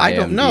 No, I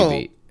don't know.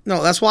 IMDb.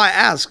 No, that's why I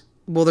asked.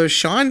 Well, there's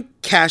Sean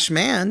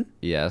Cashman.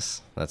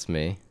 Yes, that's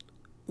me.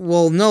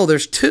 Well, no,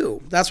 there's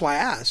two. That's why I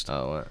asked.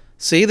 Oh, what?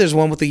 See, there's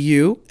one with a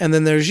U, and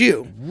then there's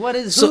you. Who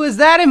is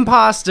that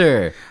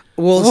imposter?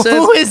 Well, it says,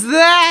 Who is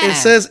that? It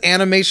says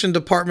animation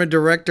department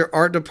director,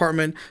 art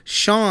department.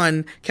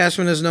 Sean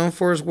Cashman is known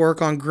for his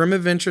work on Grim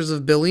Adventures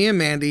of Billy and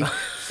Mandy,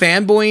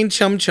 Fanboy and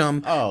Chum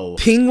Chum, Oh.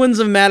 Penguins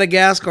of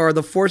Madagascar,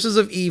 The Forces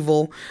of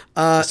Evil.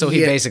 So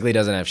he basically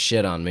doesn't have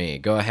shit on me.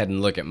 Go ahead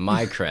and look at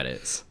my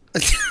credits.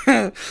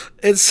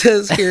 It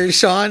says here,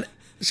 Sean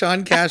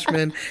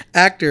Cashman,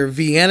 actor,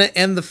 Vienna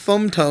and the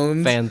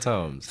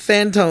Phantoms.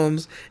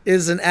 Phantoms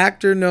is an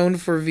actor known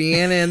for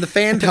Vienna and the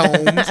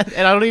Phantoms.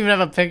 And I don't even have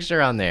a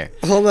picture on there.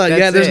 Hold on,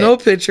 That's there's it. no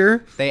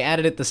picture. They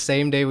added it the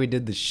same day we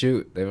did the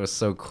shoot. It was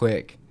so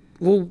quick.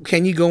 Well,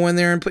 can you go in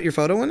there and put your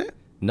photo in it?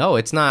 No,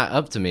 it's not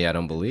up to me, I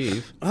don't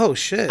believe. Oh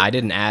shit! I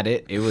didn't add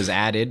it. It was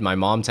added. My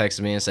mom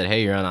texted me and said,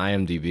 "Hey, you're on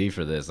IMDb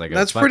for this." Like,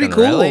 That's fucking pretty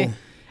cool. really?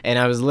 And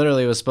I was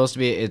literally, it was supposed to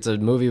be, it's a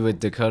movie with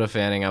Dakota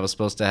Fanning. I was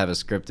supposed to have a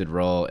scripted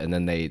role, and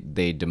then they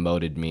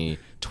demoted me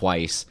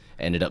twice.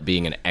 Ended up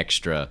being an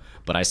extra,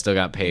 but I still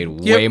got paid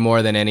way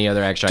more than any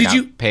other extra. I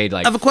got paid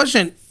like. I have a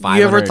question.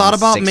 You ever thought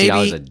about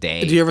maybe? a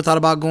day. Do you ever thought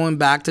about going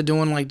back to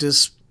doing like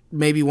just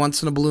maybe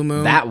once in a blue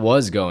moon? That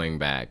was going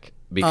back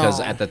because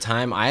at the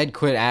time I had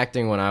quit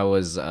acting when I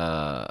was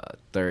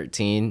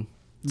 13,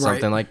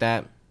 something like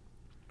that,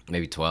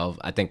 maybe 12.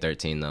 I think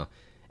 13 though,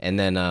 and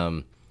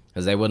then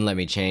because they wouldn't let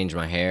me change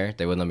my hair.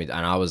 They wouldn't let me,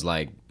 and I was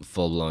like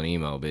full-blown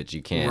emo, bitch.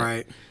 You can't.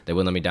 Right. They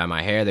wouldn't let me dye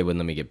my hair. They wouldn't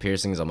let me get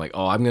piercings. I'm like,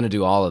 oh, I'm going to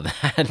do all of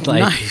that.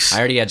 Like, Nice. I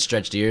already had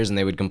stretched ears, and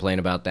they would complain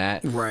about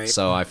that. Right.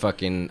 So I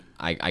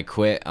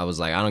quit. I was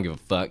like, I don't give a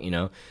fuck, you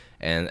know.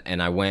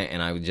 And I went,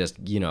 and I would just,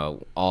 you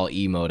know, all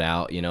emoed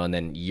out, you know. And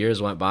then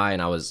years went by,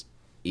 and I was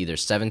either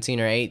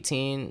 17 or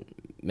 18,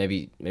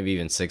 maybe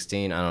even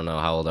 16. I don't know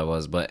how old I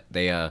was, but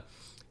they, because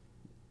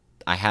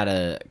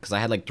I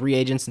had like 3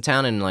 agents in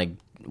town, and like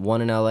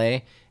one in LA,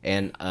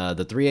 and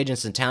the 3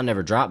 agents in town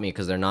never dropped me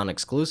because they're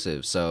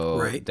non-exclusive,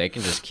 so they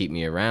can just keep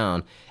me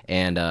around.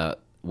 And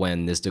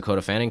when this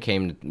Dakota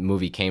Fanning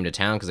movie came to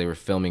town, because they were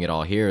filming it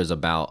all here, is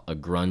about a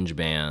grunge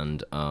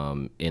band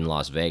in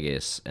Las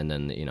Vegas, and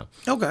then, you know,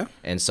 okay.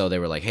 and so they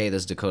were like, hey,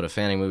 this Dakota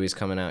Fanning movie's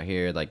coming out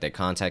here. Like, they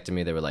contacted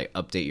me. They were like,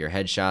 update your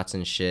headshots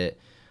and shit,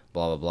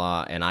 blah, blah,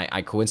 blah. And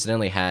I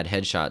coincidentally had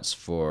headshots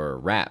for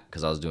rap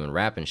because I was doing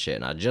rap and shit.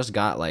 And I just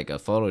got, like, a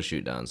photo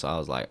shoot done. So I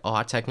was like, oh,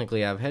 I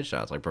technically have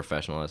headshots, like,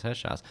 professionalized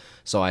headshots.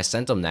 So I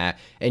sent them that.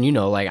 And, you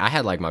know, like, I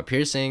had, like, my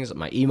piercings,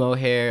 my emo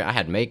hair. I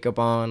had makeup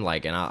on.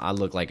 Like, and I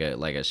looked like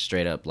a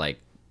straight up, like,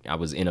 I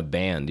was in a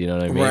band. You know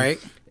what I mean? Right.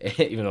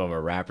 Even though I'm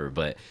a rapper,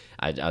 but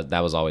I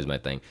that was always my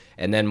thing.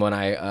 And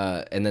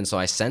then so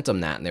I sent them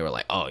that, and they were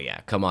like, oh,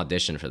 yeah, come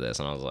audition for this.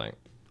 And I was like,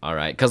 all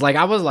right. Because, like,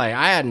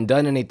 I hadn't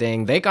done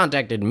anything. They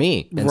contacted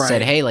me and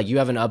said, hey, like, you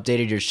haven't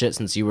updated your shit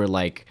since you were,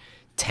 like,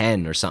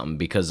 10 or something.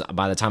 Because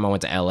by the time I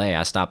went to LA,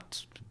 I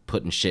stopped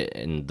putting shit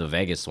in the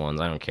Vegas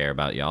ones. I don't care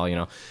about y'all, you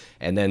know?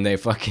 And then they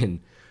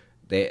fucking...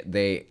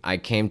 I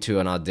came to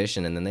an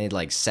audition, and then they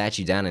like sat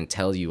you down and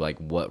tell you like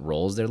what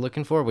roles they're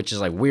looking for, which is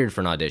like weird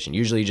for an audition.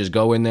 Usually you just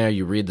go in there,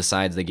 you read the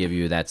sides they give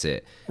you, that's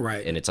it.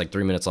 Right. And it's like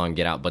 3 minutes long,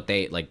 get out. But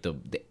they like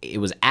it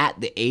was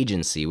at the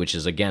agency, which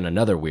is again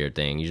another weird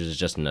thing. Usually it's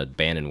just an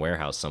abandoned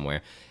warehouse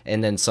somewhere.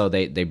 And then so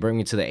they bring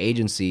me to the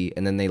agency,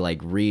 and then they like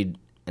read,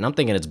 and I'm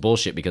thinking it's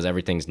bullshit because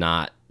everything's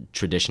not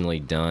traditionally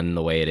done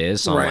the way it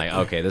is. So I'm like,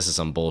 okay, this is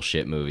some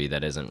bullshit movie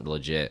that isn't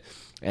legit.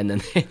 And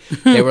then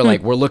they were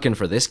like, we're looking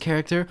for this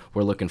character,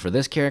 we're looking for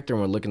this character,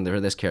 and we're looking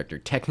for this character.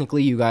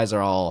 Technically, you guys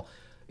are all,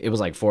 it was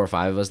like 4 or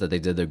 5 of us that they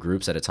did the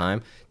groups at a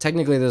time.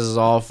 Technically, this is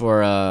all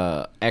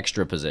for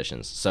extra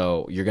positions.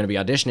 So you're going to be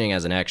auditioning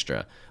as an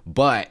extra.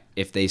 But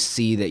if they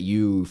see that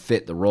you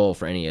fit the role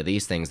for any of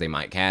these things, they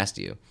might cast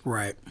you.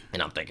 Right.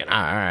 And I'm thinking, all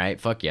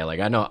right, fuck yeah. Like,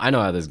 I know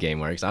how this game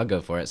works. I'll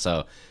go for it.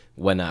 So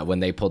when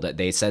they pulled it,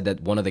 they said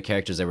that one of the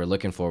characters they were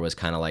looking for was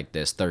kind of like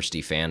this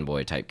thirsty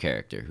fanboy type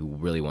character who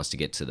really wants to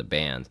get to the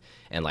band.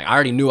 And like I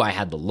already knew I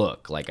had the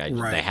look, like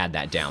they had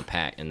that down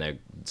pat, and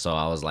so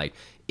I was like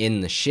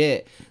in the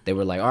shit. They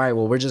were like, all right,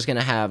 well, we're just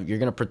gonna you're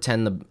gonna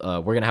pretend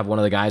we're gonna have one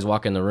of the guys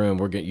walk in the room.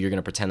 You're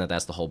gonna pretend that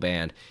that's the whole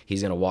band.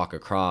 He's gonna walk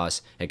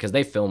across, because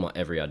they film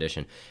every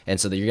audition, and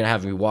so you're gonna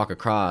have me walk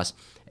across,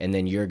 and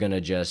then you're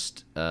gonna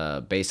just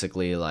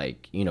basically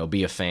like, you know,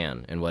 be a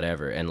fan and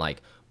whatever, and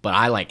like. But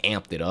I like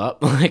amped it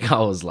up. Like I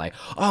was like,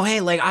 oh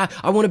hey, like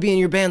I want to be in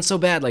your band so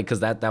bad, like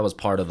because that was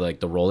part of like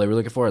the role they were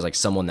looking for, is like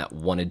someone that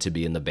wanted to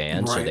be in the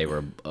band, right. So they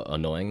were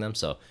annoying them.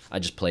 So I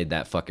just played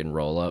that fucking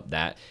roll up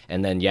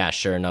and then yeah,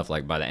 sure enough,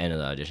 like by the end of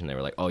the audition, they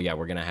were like, oh yeah,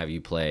 we're gonna have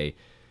you play.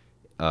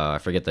 I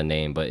forget the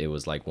name, but it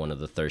was like one of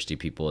the thirsty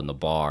people in the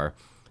bar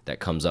that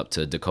comes up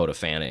to Dakota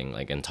Fanning,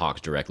 like, and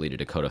talks directly to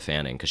Dakota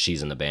Fanning because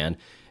she's in the band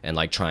and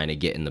like trying to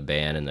get in the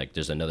band, and like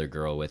there's another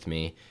girl with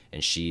me,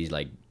 and she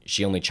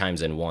only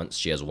chimes in once.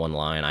 She has one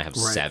line. I have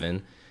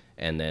 7,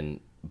 and then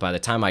by the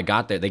time I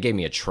got there, they gave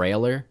me a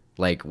trailer.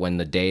 Like when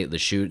the day of the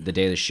shoot,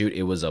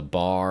 it was a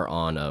bar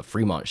on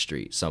Fremont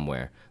Street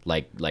somewhere,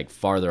 like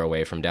farther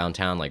away from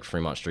downtown, like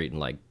Fremont Street and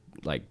like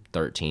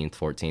 13th,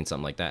 14th,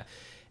 something like that.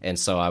 And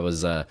so I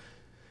was, I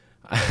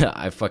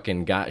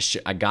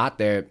got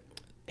there.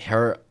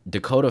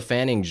 Dakota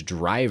Fanning's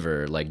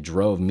driver like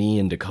drove me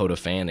and Dakota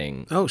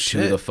Fanning to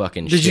the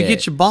fucking shit. Did you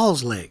get your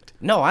balls licked?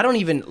 No, I don't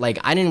even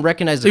I didn't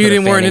recognize so Dakota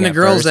you weren't into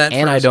girls first,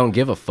 and I don't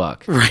give a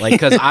fuck. Right. Like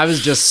because I was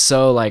just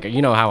so like,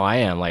 you know how I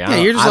am. Like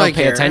I don't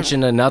pay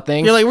attention to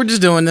nothing. You're like, we're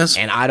just doing this.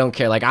 And I don't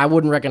care. Like I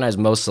wouldn't recognize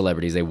most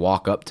celebrities. They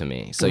walk up to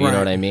me. So you know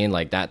what I mean?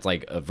 Like that's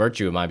like a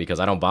virtue of mine because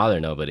I don't bother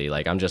nobody.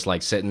 Like I'm just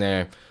like sitting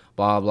there,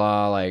 blah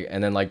blah, like,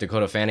 and then like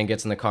Dakota Fanning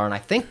gets in the car and I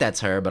think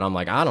that's her, but I'm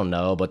like, I don't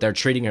know, but they're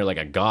treating her like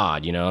a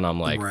god, you know, and I'm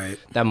like,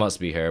 that must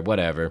be her,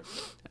 whatever.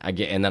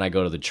 And then I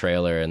go to the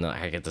trailer and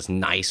I get this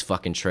nice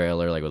fucking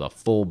trailer like with a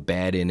full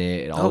bed in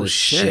it and all this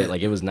shit.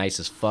 Like it was nice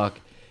as fuck.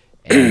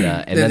 And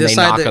then they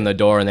knock on the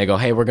door and they go,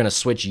 hey, we're gonna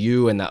switch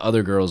you and the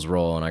other girl's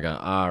role, and I go,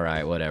 all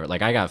right, whatever.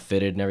 Like I got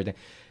fitted and everything.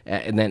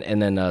 And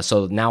then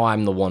so now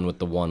I'm the one with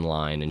the 1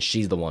 line and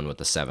she's the one with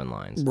the 7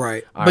 lines.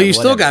 Right. But you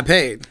still got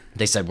paid.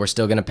 They said, we're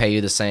still going to pay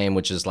you the same,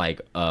 which is like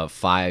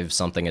 5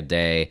 something a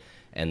day.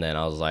 And then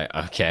I was like,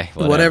 okay,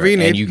 whatever you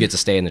need. And you get to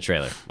stay in the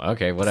trailer.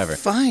 Okay, whatever.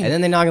 Fine. And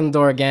then they knock on the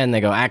door again. And they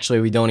go, actually,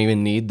 we don't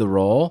even need the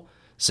role.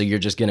 So you're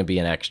just going to be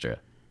an extra.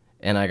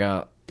 And I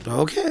go,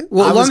 okay.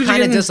 Well, I was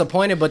kind of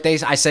disappointed, but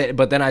then I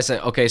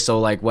said, okay, so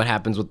like what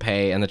happens with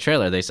pay and the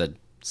trailer? They said,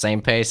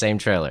 same pay, same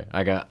trailer.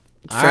 I go,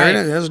 fair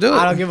enough, let's do it.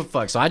 I don't give a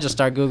fuck. So I just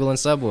start Googling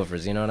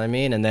subwoofers, you know what I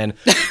mean? And then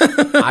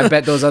I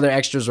bet those other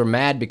extras were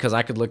mad because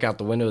I could look out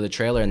the window of the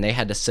trailer and they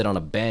had to sit on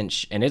a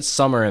bench. And it's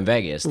summer in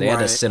Vegas. They had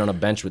to sit on a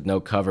bench with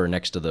no cover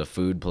next to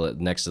the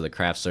next to the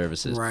craft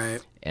services. Right.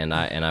 And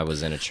I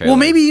was in a trailer. Well,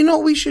 maybe you know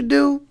what we should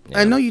do? Yeah.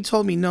 I know you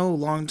told me no a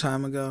long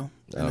time ago,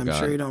 and I'm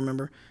sure you don't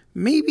remember.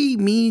 Maybe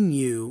me and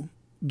you,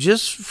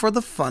 just for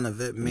the fun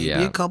of it, maybe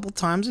a couple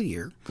times a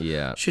year,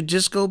 should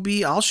just go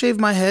I'll shave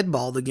my head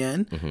bald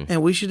again,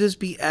 and we should just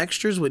be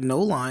extras with no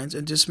lines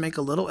and just make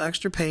a little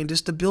extra pay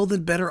just to build a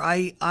better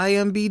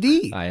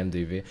IMDb.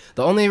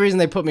 The only reason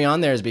they put me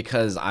on there is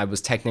because I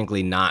was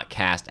technically not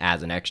cast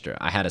as an extra.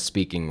 I had a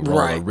speaking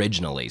role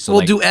originally.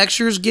 So do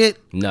extras get...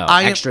 No,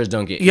 extras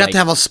don't get... You have to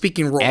have a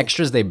speaking role.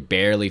 Extras, they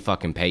barely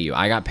fucking pay you.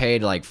 I got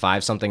paid like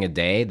 5 something a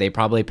day. They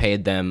probably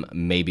paid them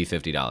maybe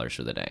 $50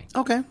 for the day.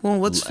 Okay, well,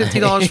 what's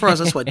 $50 for us?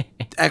 That's what,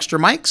 extra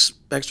mics,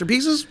 extra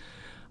pieces.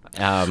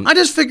 I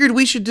just figured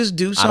we should just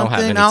do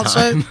something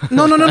outside.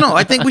 No.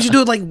 I think we should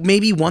do it like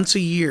maybe once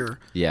a year.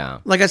 Yeah.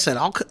 Like I said,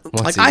 I'm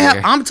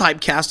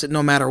typecasted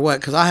no matter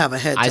what because I have a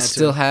head tattoo. I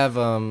still have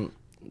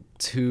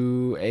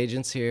 2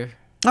 agents here.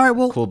 All right,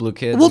 well, cool blue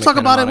kids. We'll talk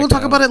about it. We'll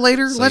talk about it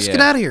later. So, let's get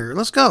out of here.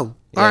 Let's go.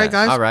 All right,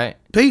 guys. All right.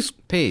 Peace.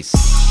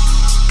 Peace.